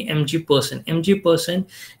 50 mg%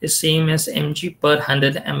 is same as mg per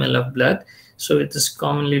 100 ml of blood. So it is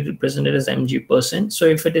commonly represented as mg%. So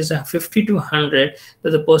if it is a 50 to 100,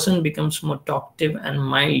 then the person becomes more talkative and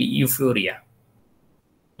mild euphoria,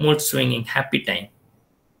 mood swinging, happy time.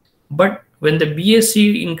 But when the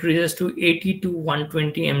BSE increases to 80 to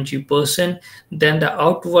 120 mg%, then the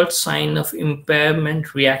outward sign of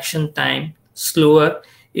impairment, reaction time, slower,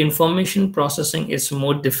 information processing is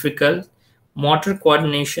more difficult, motor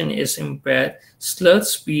coordination is impaired, slurred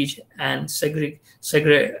speech and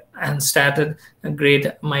started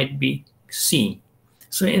grade might be seen.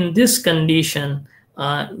 So in this condition,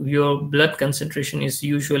 your blood concentration is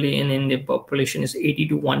usually in Indian population is 80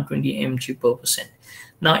 to 120 mg/%.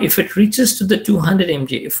 Now, if it reaches to the 200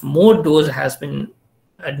 mg, if more dose has been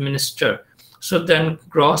administered, so then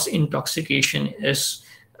gross intoxication is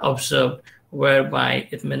observed, whereby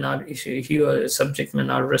it may not, your subject may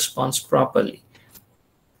not respond properly.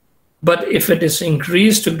 But if it is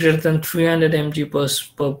increased to greater than 300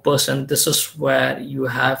 mg/%, this is where you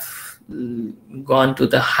have gone to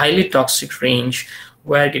the highly toxic range,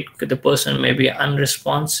 where the person may be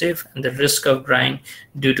unresponsive and the risk of dying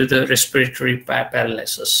due to the respiratory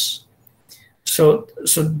paralysis. So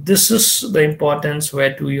this is the importance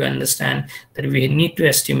where do you understand that we need to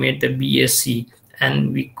estimate the BSE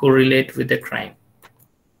and we correlate with the crime.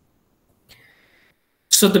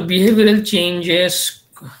 So the behavioral changes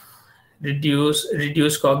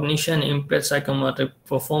reduce cognition, impair psychomotor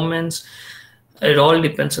performance. It all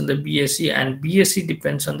depends on the BSE, and BSE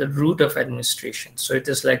depends on the route of administration. So it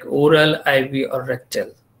is like oral, IV, or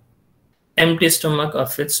rectal. Empty stomach or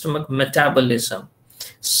filled stomach, metabolism.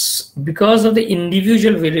 Because of the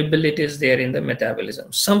individual variabilities there in the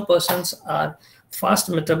metabolism, some persons are fast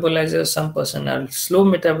metabolizers, some person are slow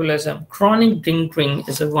metabolism. Chronic drinking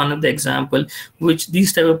is one of the example, which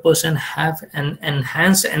these type of person have an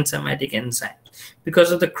enhanced enzymatic enzyme.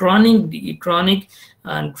 Because of the chronic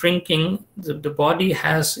drinking, the body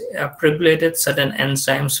has regulated certain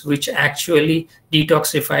enzymes which actually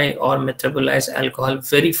detoxify or metabolize alcohol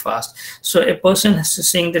very fast. So a person has to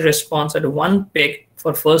seeing the response at one peg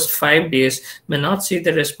for first 5 days may not see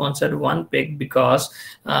the response at 1 peg because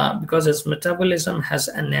its metabolism has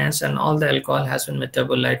enhanced and all the alcohol has been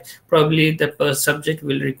metabolized. Probably the subject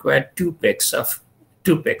will require 2 pegs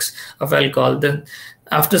of alcohol. Then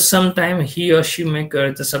after some time, he or she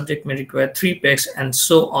the subject may require 3 pegs, and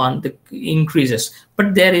so on. The increases,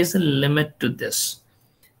 but there is a limit to this.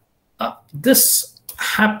 This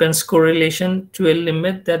happens correlation to a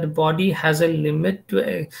limit that the body has a limit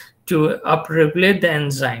to upregulate the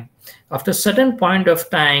enzyme. After a certain point of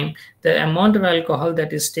time, the amount of alcohol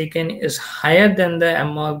that is taken is higher than the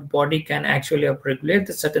amount body can actually upregulate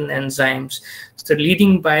the certain enzymes. So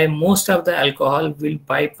leading by most of the alcohol will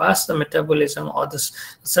bypass the metabolism, or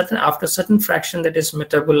after certain fraction that is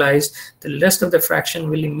metabolized, the rest of the fraction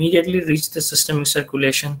will immediately reach the systemic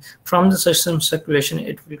circulation. From the systemic circulation,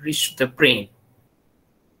 it will reach the brain.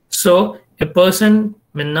 So a person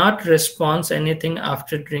may not respond anything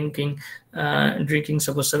after drinking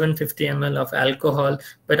suppose 750 ml of alcohol,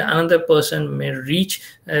 but another person may reach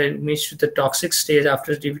to the toxic stage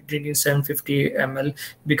after drinking 750 ml,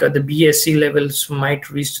 because the BSE levels might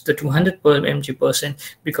reach to the 200 per mg person,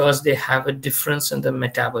 because they have a difference in the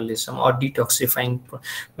metabolism or detoxifying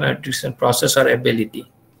process or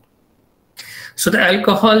ability. So the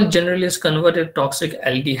alcohol generally is converted toxic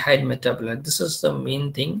aldehyde metabolite. This is the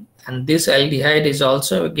main thing. And this aldehyde is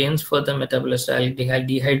also against further metabolized aldehyde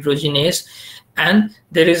dehydrogenase. And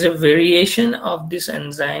there is a variation of this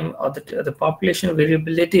enzyme, or the population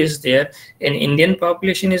variability is there. In Indian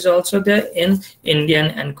population is also there, in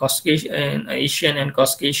Indian and Caucasian, Asian and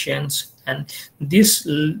Caucasians. And this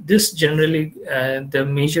generally the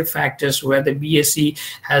major factors where the BSE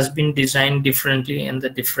has been designed differently in the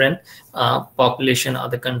different population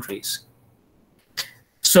of the countries.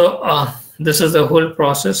 So this is the whole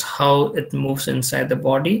process, how it moves inside the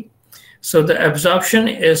body. So the absorption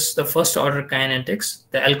is the first order kinetics.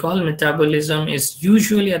 The alcohol metabolism is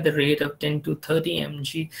usually at the rate of 10 to 30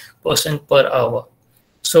 mg% per hour.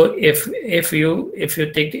 So if you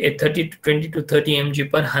take a 20 to 30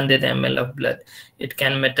 mg per 100 ml of blood, it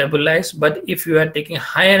can metabolize. But if you are taking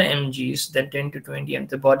higher mgs than 10 to 20 mg,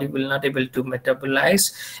 the body will not able to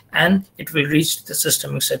metabolize, and it will reach the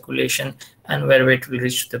systemic circulation, and wherever it will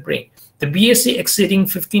reach the brain. The BSE exceeding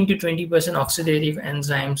 15 to 20% oxidative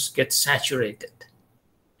enzymes get saturated.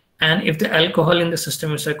 And if the alcohol in the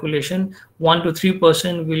systemic circulation, 1 to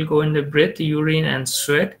 3% will go in the breath, urine, and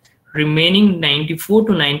sweat. Remaining 94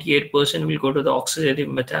 to 98% will go to the oxidative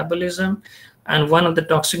metabolism. And one of the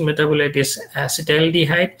toxic metabolite is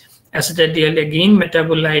acetaldehyde. Acetaldehyde again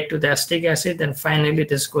metabolite to the acetic acid, and finally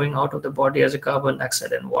it is going out of the body as a carbon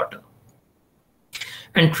dioxide and water.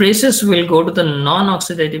 And traces will go to the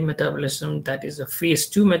non-oxidative metabolism, that is a phase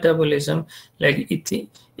 2 metabolism, like ethyl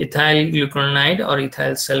glucuronide or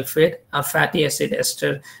ethyl sulfate, or fatty acid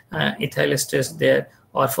ester, ethyl ester is there,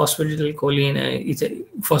 or phosphatidylcholine,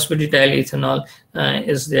 phosphatidylethanol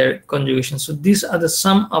is their conjugation. So these are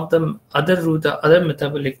some of the other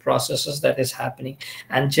metabolic processes that is happening,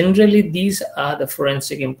 and generally these are the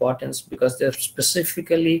forensic importance because they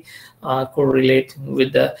specifically correlate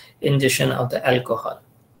with the ingestion of the alcohol.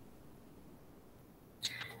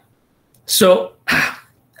 So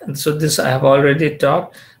this I have already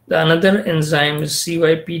talked. Another enzyme is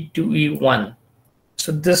CYP2E1.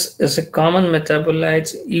 So this is a common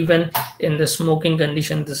metabolite. Even in the smoking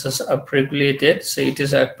condition, this is upregulated. So it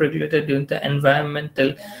is upregulated due to the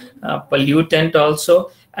environmental pollutant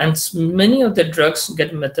also. And many of the drugs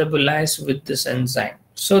get metabolized with this enzyme.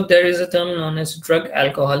 So there is a term known as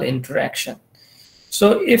drug-alcohol interaction.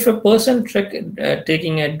 So if a person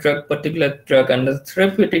taking a particular drug under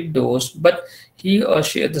therapeutic dose, but he or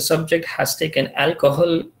she, the subject, has taken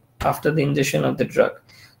alcohol after the ingestion of the drug.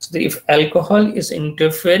 So if alcohol is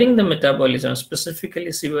interfering the metabolism, specifically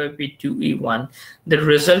CYP2E1, the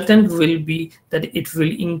resultant will be that it will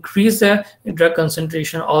increase the drug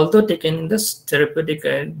concentration, although taken in the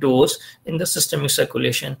therapeutic dose in the systemic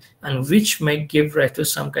circulation, and which might give rise to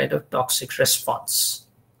some kind of toxic response.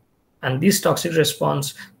 And this toxic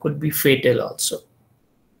response could be fatal also.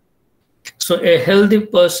 So a healthy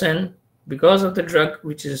person, because of the drug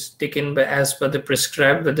which is taken as per the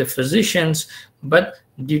prescribed by the physicians, but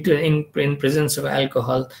due to in presence of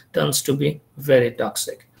alcohol, turns to be very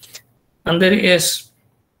toxic. And there is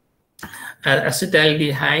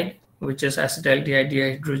acetaldehyde, which is acetaldehyde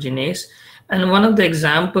dehydrogenase. And one of the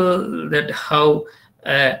examples is how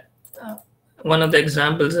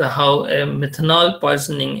methanol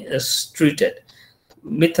poisoning is treated.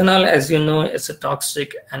 Methanol, as you know, is a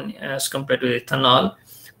toxic and as compared to ethanol.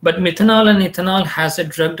 But methanol and ethanol has a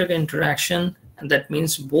drug-drug interaction, and that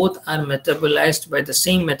means both are metabolized by the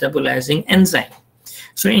same metabolizing enzyme.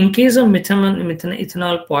 So in case of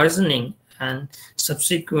ethanol poisoning, and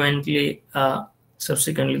subsequently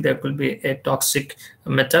there could be a toxic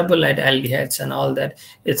metabolite, aldehydes and all that.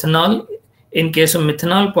 Ethanol, in case of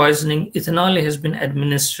methanol poisoning, ethanol has been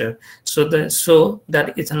administered. So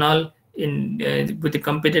that ethanol with the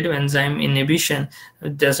competitive enzyme inhibition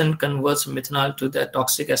doesn't convert methanol to the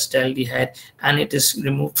toxic acetaldehyde, and it is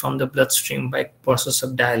removed from the bloodstream by process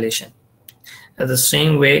of dilation. The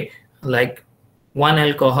same way, like one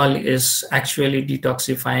alcohol is actually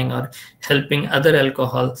detoxifying or helping other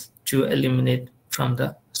alcohol to eliminate from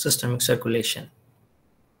the systemic circulation.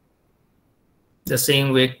 The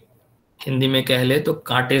same way, Hindi में कह ले तो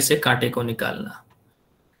कांटे से कांटे को निकालना.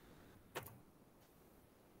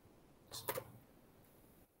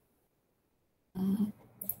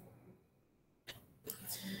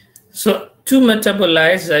 So two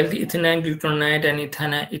metabolites like the ethylene glucuronide and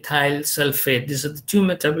ethyl sulfate, these are the two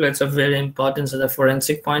metabolites of very importance at the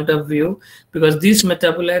forensic point of view, because these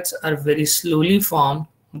metabolites are very slowly formed,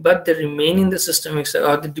 but they remain in the systemic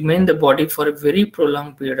or they remain in the body for a very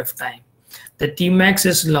prolonged period of time. The Tmax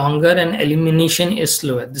is longer and elimination is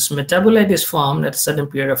slower. This metabolite is formed at a certain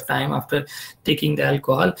period of time after taking the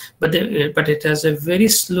alcohol, but it has a very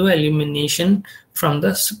slow elimination from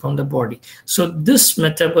the body. So this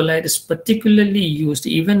metabolite is particularly used,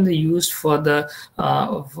 even used for the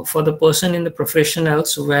person in the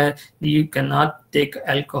professionals where you cannot take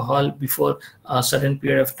alcohol before a certain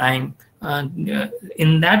period of time.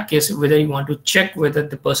 In that case, whether you want to check whether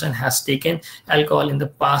the person has taken alcohol in the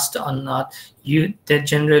past or not, that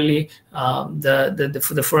generally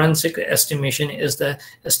the forensic estimation is the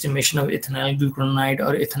estimation of ethynyl glucuronide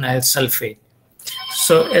or ethynyl sulfate.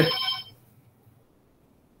 So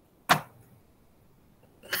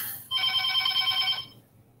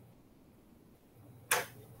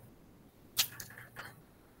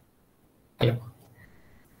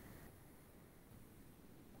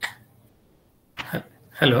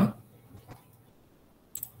Hello.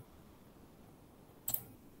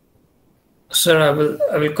 Sir,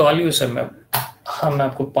 I will call you, sir. मैं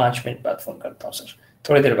आपको 5 minute बाद phone करता हूँ sir,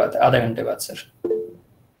 थोड़ी देर बाद, आधा घंटे बाद सर.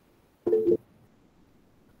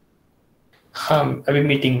 हाँ, अभी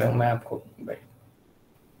मीटिंग में हूँ मैं, आपको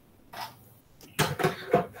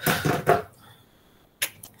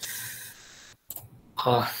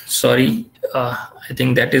sorry, I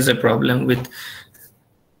think that is a problem with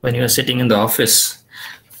when you are sitting in the office.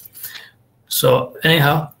 So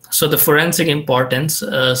anyhow, so the forensic importance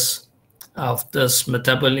of this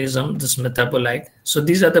metabolism, this metabolite. So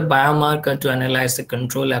these are the biomarker to analyze the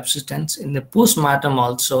control substance in the postmortem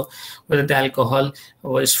also, whether the alcohol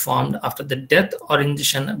was formed after the death or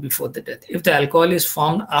ingestion before the death. If the alcohol is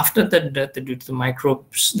formed after the death due to the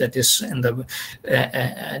microbes, that is in the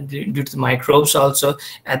due to the microbes also,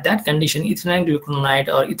 at that condition ethylene glucuronide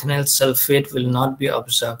or ethynyl sulfate will not be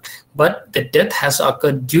observed. But the death has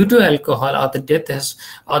occurred due to alcohol, or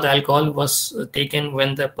the alcohol was taken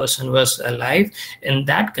when the person was alive. In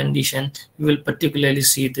that condition, you will particularly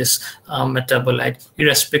see this metabolite,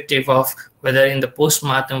 irrespective of whether in the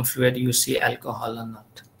postmortem fluid you see alcohol or not.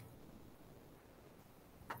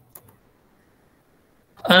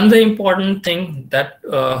 Another important thing that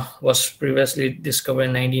was previously discovered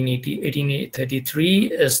in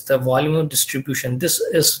 1833 is the volume of distribution.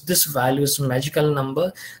 This value is a magical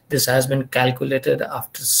number. This has been calculated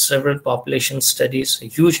after several population studies, a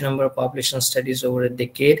huge number of population studies over a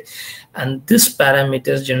decade. And this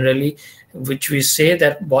parameters generally, which we say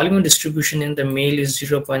that volume of distribution in the male is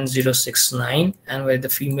 0.069 and where the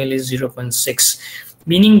female is 0.6,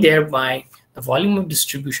 meaning thereby the volume of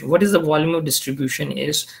distribution. What is the volume of distribution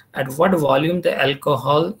is at what volume the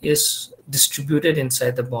alcohol is distributed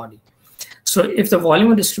inside the body. So if the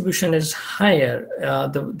volume of distribution is higher,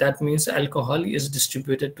 that means alcohol is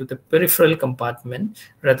distributed to the peripheral compartment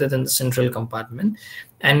rather than the central compartment.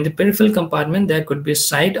 And in the peripheral compartment, there could be a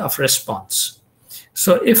site of response.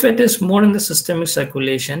 So if it is more in the systemic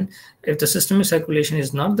circulation, if the systemic circulation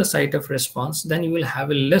is not the site of response, then you will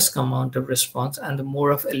have a less amount of response and the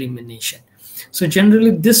more of elimination. So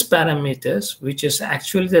generally this parameters, which is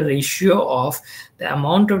actually the ratio of the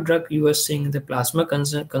amount of drug you are seeing in the plasma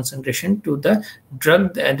concentration to the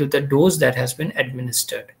drug, to the dose that has been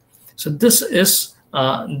administered. So this is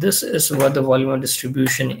what the volume of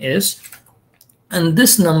distribution is. And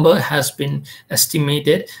this number has been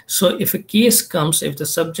estimated. So if a case comes, if the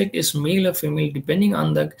subject is male or female, depending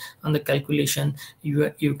on the calculation,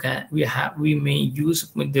 we may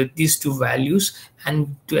use these two values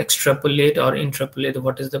and to extrapolate or interpolate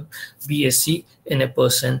what is the BSC in a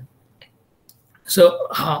person. So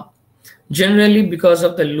generally, because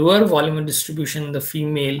of the lower volume of distribution in the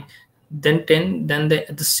female, then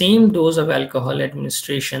the same dose of alcohol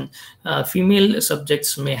administration, female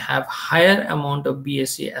subjects may have higher amount of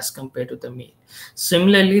BSE as compared to the male.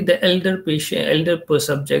 Similarly, the elder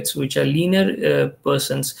subjects, which are leaner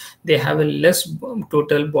persons, they have a less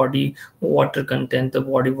total body water content, the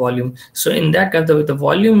body volume. So in that case, the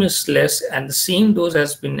volume is less and the same dose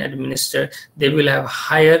has been administered, they will have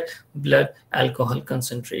higher blood alcohol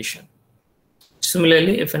concentration.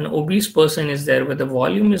 Similarly, if an obese person is there where the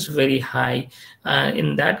volume is very high,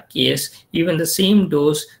 in that case, even the same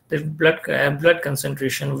dose, the blood alcohol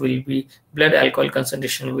concentration will be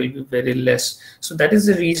very less. So that is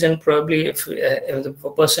the reason probably if the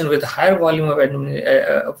person with a higher volume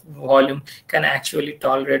of volume can actually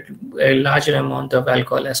tolerate a larger amount of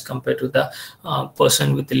alcohol as compared to the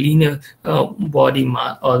person with the leaner body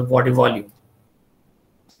mass or body volume.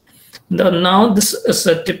 Now this is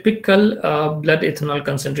a typical blood ethanol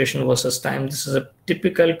concentration versus time. This is a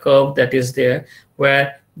typical curve that is there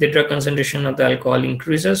where the drug concentration of the alcohol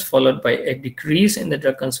increases followed by a decrease in the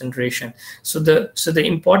drug concentration. So the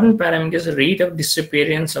important parameter is the rate of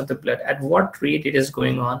disappearance of the blood. At what rate it is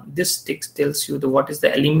going on? This tells you what is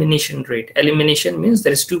the elimination rate. Elimination means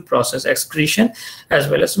there is two processes, excretion as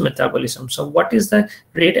well as metabolism. So what is the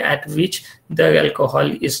rate at which the alcohol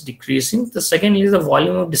is decreasing? The second is the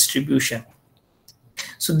volume of distribution.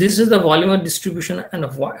 So this is the volume of distribution and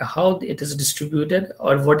how it is distributed,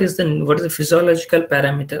 or what is the physiological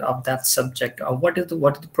parameter of that subject, or what is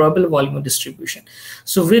the probable volume of distribution.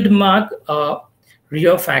 So with mark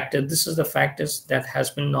Rio factor, this is the factors that has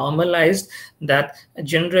been normalized, that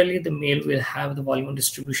generally the male will have the volume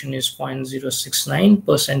distribution is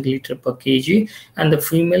 0.069% liter per kg, and the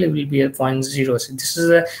female will be at 0.0. So this is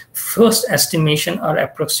the first estimation or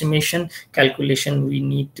approximation calculation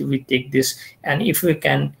we take this, and if we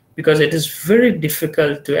can, because it is very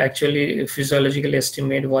difficult to actually physiologically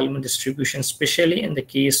estimate volume distribution, especially in the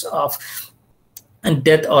case of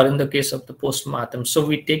death or in the case of the postmortem. So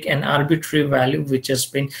we take an arbitrary value which has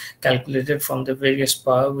been calculated from the various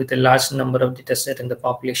power with a large number of data set in the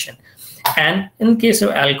population. And in case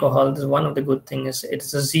of alcohol, one of the good things is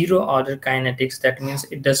it's a zero order kinetics. That means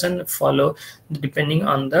it doesn't follow depending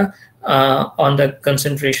on the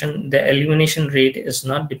concentration. The elimination rate is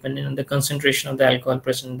not dependent on the concentration of the alcohol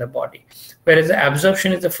present in the body. Whereas the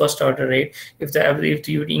absorption is the first order rate. If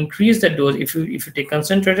you increase the dose, if you take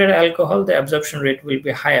concentrated alcohol, the absorption rate will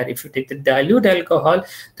be higher. If you take the dilute alcohol,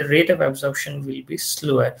 the rate of absorption will be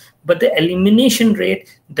slower. But the elimination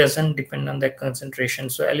rate doesn't depend on the concentration.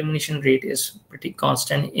 So elimination rate is pretty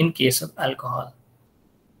constant in case of alcohol.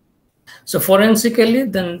 So forensically,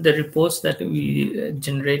 then the reports that we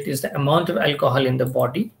generate is the amount of alcohol in the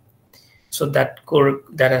body. So that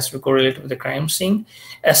has to correlate with the crime scene.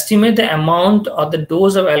 Estimate the amount or the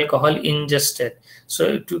dose of alcohol ingested.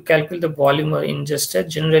 So to calculate the volume of ingested,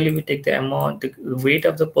 generally we take the amount, the weight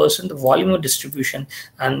of the person, the volume of distribution,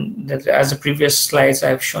 and as the previous slides I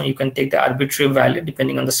have shown, you can take the arbitrary value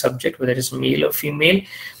depending on the subject, whether it is male or female,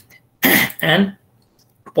 and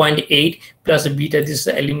 0.8 plus the beta, this is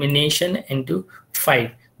the elimination into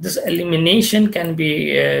 5. This elimination can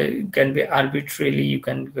be arbitrarily, you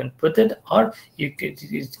can put it, or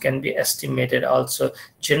it can be estimated also.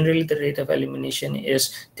 Generally, the rate of elimination is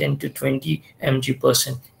 10 to 20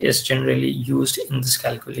 mg% is generally used in this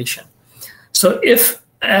calculation. So if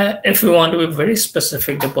we want to be very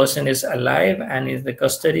specific, the person is alive and is the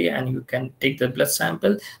custody, and you can take the blood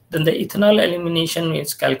sample, then the ethanol elimination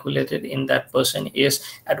is calculated in that person is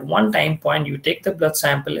at one time point, you take the blood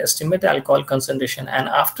sample, estimate the alcohol concentration, and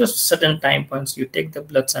after certain time points, you take the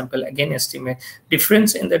blood sample, again estimate.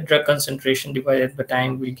 Difference in the drug concentration divided by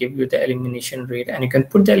time will give you the elimination rate, and you can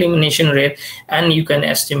put the elimination rate and you can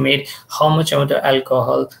estimate how much amount of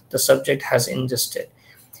alcohol the subject has ingested.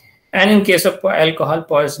 And in case of alcohol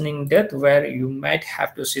poisoning death, where you might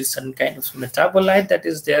have to see some kind of metabolite that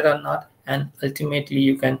is there or not, and ultimately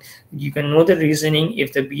you can know the reasoning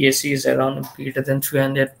if the BSE is around greater than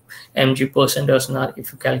 300 mg% or not,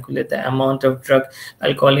 if you calculate the amount of drug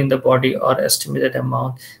alcohol in the body or estimated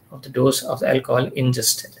amount of the dose of the alcohol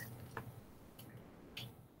ingested.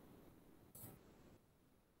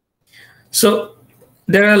 So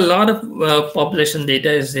there are a lot of population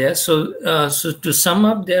data is there. So to sum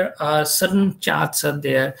up, there are certain charts are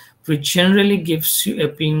there which generally gives you a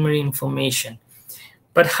preliminary information.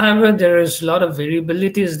 But however, there is a lot of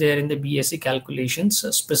variabilities there in the BSE calculations,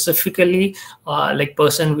 specifically like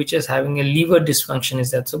person which is having a liver dysfunction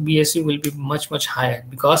is that. So BSE will be much higher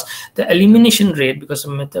because the elimination rate, because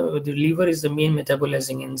the liver is the main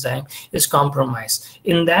metabolizing enzyme, is compromised.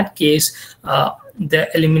 In that case, the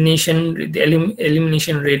elimination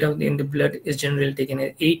rate in the blood is generally taken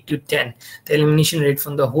at 8 to 10. The elimination rate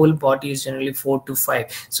from the whole body is generally 4 to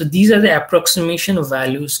 5. So these are the approximation of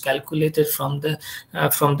values calculated from the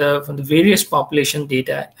various population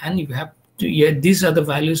data, and you have to, these are the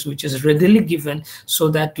values which is readily given, so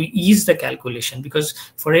that to ease the calculation, because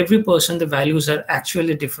for every person the values are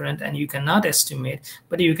actually different and you cannot estimate,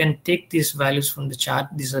 but you can take these values from the chart.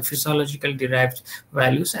 These are physiological derived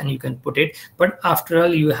values and you can put it, but after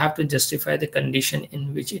all you have to justify the condition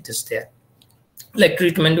in which it is there. Like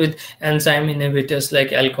treatment with enzyme inhibitors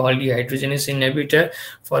like alcohol dehydrogenase inhibitor,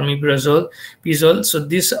 formiprazole, pizole. So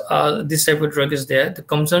this type of drug is there. The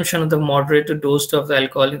consumption of the moderate dose of the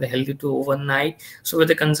alcohol in the healthy to overnight. So where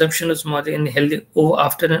the consumption is moderate in the healthy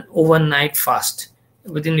after an overnight fast.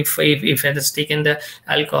 Within if it has taken the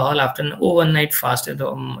alcohol after an overnight fast,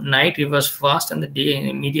 the night it was fast and the day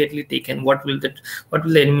immediately taken, what will the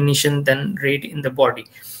elimination then rate in the body?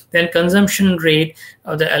 Then consumption rate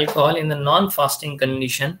of the alcohol in the non-fasting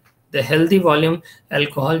condition, the healthy volume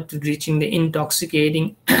alcohol to reaching the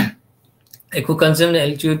intoxicating eco-consumed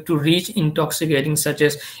altitude to reach intoxicating, such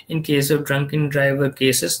as in case of drunken driver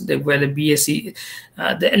cases, where the BSE,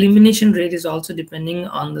 the elimination rate is also depending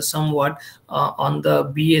on the somewhat on the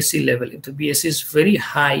BSE level. If the BSE is very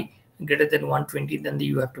high, greater than 120, then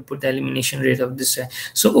you have to put the elimination rate of this.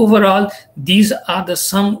 So overall, these are the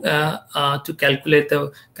sum to calculate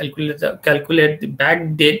the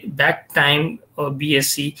back time or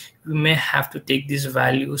BSE. We may have to take these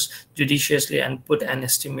values judiciously and put an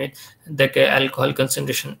estimate the alcohol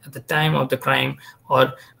concentration at the time of the crime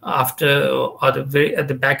or after, or at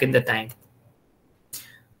the back in the time.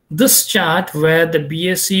 This chart where the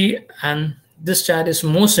BSE, and this chart is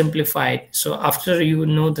more simplified. So after you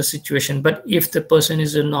know the situation, but if the person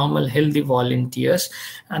is a normal healthy volunteers,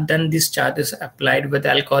 and then this chart is applied with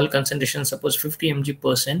alcohol concentration, suppose 50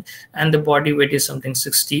 mg%, and the body weight is something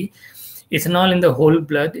 60. Ethanol in the whole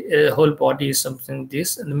blood, whole body is something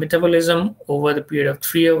this, and the metabolism over the period of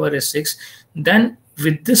 3 hours is 6. Then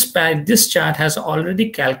with this chart has already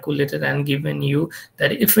calculated and given you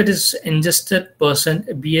that if it is ingested person,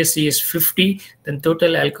 BSE is 50, then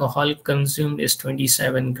total alcohol consumed is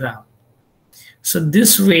 27 grams. So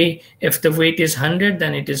this way, if the weight is 100,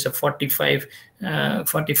 then it is a 45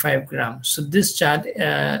 grams. So this chart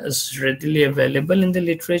is readily available in the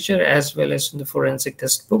literature as well as in the forensic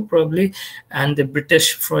textbook probably, and the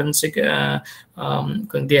British forensic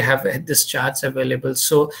they have this charts available,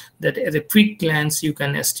 so that at a quick glance you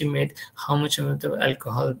can estimate how much of the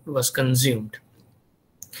alcohol was consumed.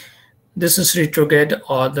 This is retrograde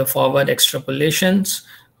or the forward extrapolations,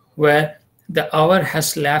 where the hour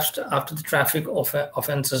has lapsed after the traffic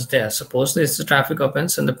offense is there. Suppose there's a traffic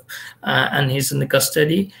offense and he's in the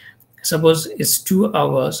custody. Suppose it's 2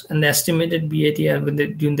 hours and the estimated BATR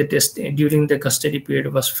during the custody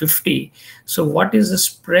period was 50. So what is the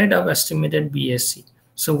spread of estimated BSE?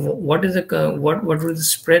 So what is what was the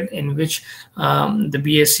spread in which the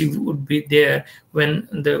BSE would be there when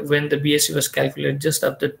the BSE was calculated just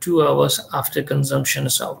after 2 hours after consumption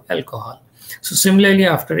of alcohol? So similarly,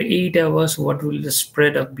 after 8 hours, what will the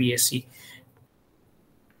spread of BSE?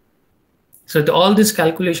 So all these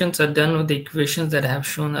calculations are done with the equations that I have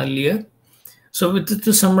shown earlier. So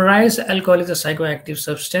to summarize, alcohol is a psychoactive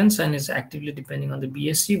substance and is actively depending on the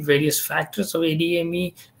BSE. Various factors of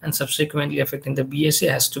ADME and subsequently affecting the BSE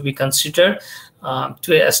has to be considered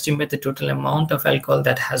to estimate the total amount of alcohol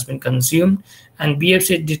that has been consumed. And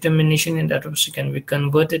BSE determination in database can be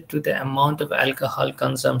converted to the amount of alcohol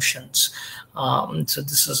consumptions. So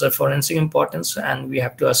this is a forensic importance, and we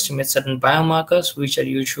have to estimate certain biomarkers, which are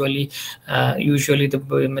usually the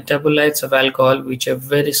metabolites of alcohol, which are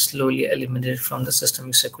very slowly eliminated from the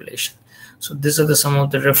systemic circulation. So these are some of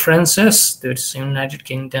the references. There's United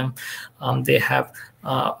Kingdom. They have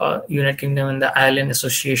United Kingdom and the Ireland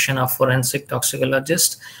Association of Forensic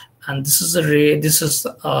Toxicologists, and this is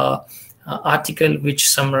article which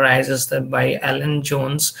summarizes that by Alan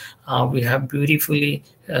Jones. We have beautifully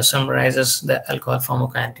summarizes the alcohol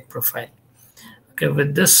pharmacokinetic profile. Okay,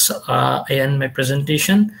 with this I end my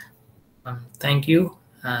presentation. Thank you,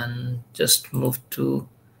 and just move to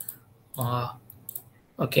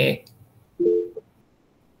okay.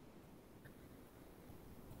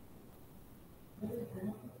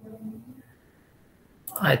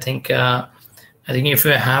 I think if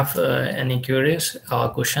you have any queries or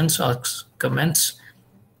questions or comments,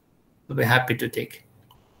 we'll be happy to take.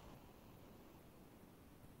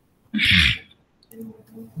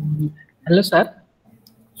 Hello, sir.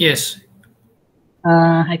 Yes.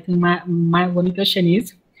 I think my one question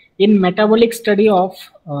is, in metabolic study of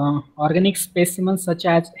organic specimens such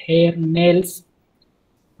as hair, nails,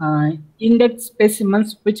 In that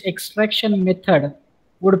specimens, which extraction method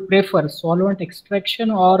would prefer, solvent extraction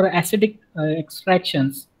or acidic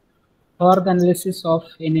extractions for the analysis of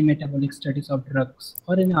any metabolic studies of drugs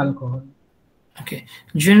or any alcohol? Okay.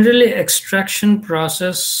 Generally, extraction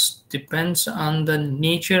process depends on the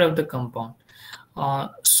nature of the compound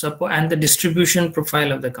and the distribution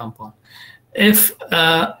profile of the compound. If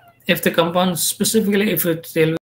the compound specifically, if it's